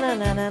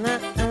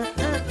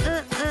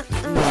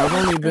 I've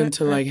only been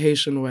to like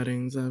Haitian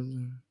weddings.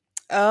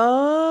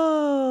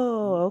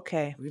 Oh,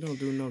 okay. We don't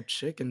do no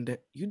chicken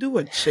dance. You do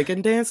a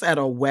chicken dance at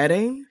a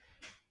wedding?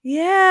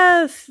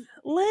 Yes,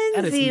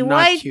 Lindsay. That is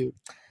not cute.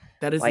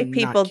 That is white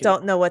people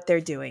don't know what they're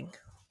doing.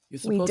 You're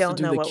supposed to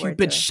do the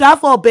Cupid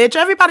shuffle, bitch.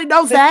 Everybody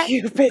knows that.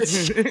 Cupid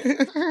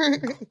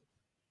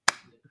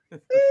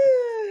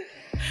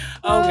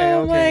Okay.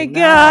 Oh my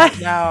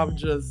God. Now I'm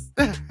just.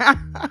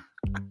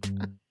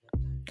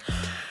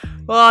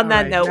 Well, on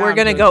that note, we're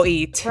going to go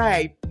eat.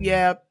 Right.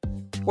 Yep.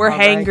 We're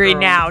hangry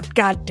now.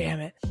 God damn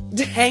it.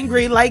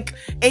 Hangry like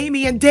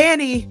Amy and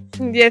Danny.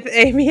 Yes,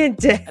 Amy and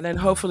Danny. And then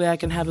hopefully I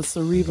can have a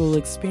cerebral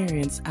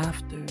experience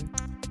after.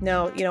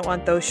 No, you don't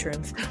want those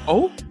shrooms.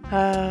 Oh.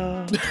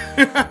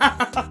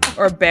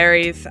 Or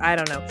berries. I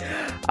don't know.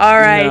 All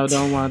right. No,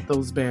 don't want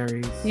those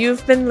berries.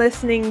 You've been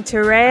listening to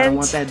Rant. I don't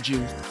want that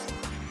juice.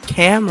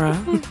 Camera.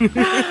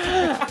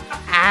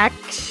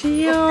 Action.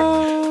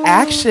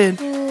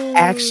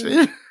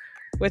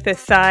 With a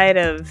side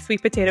of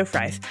sweet potato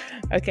fries.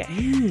 Okay.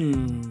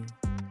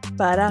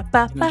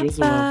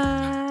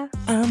 Ba-da-ba-ba-ba.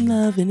 I'm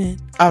loving it.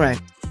 All right.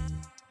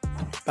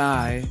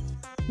 Bye.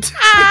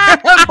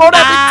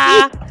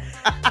 Bye.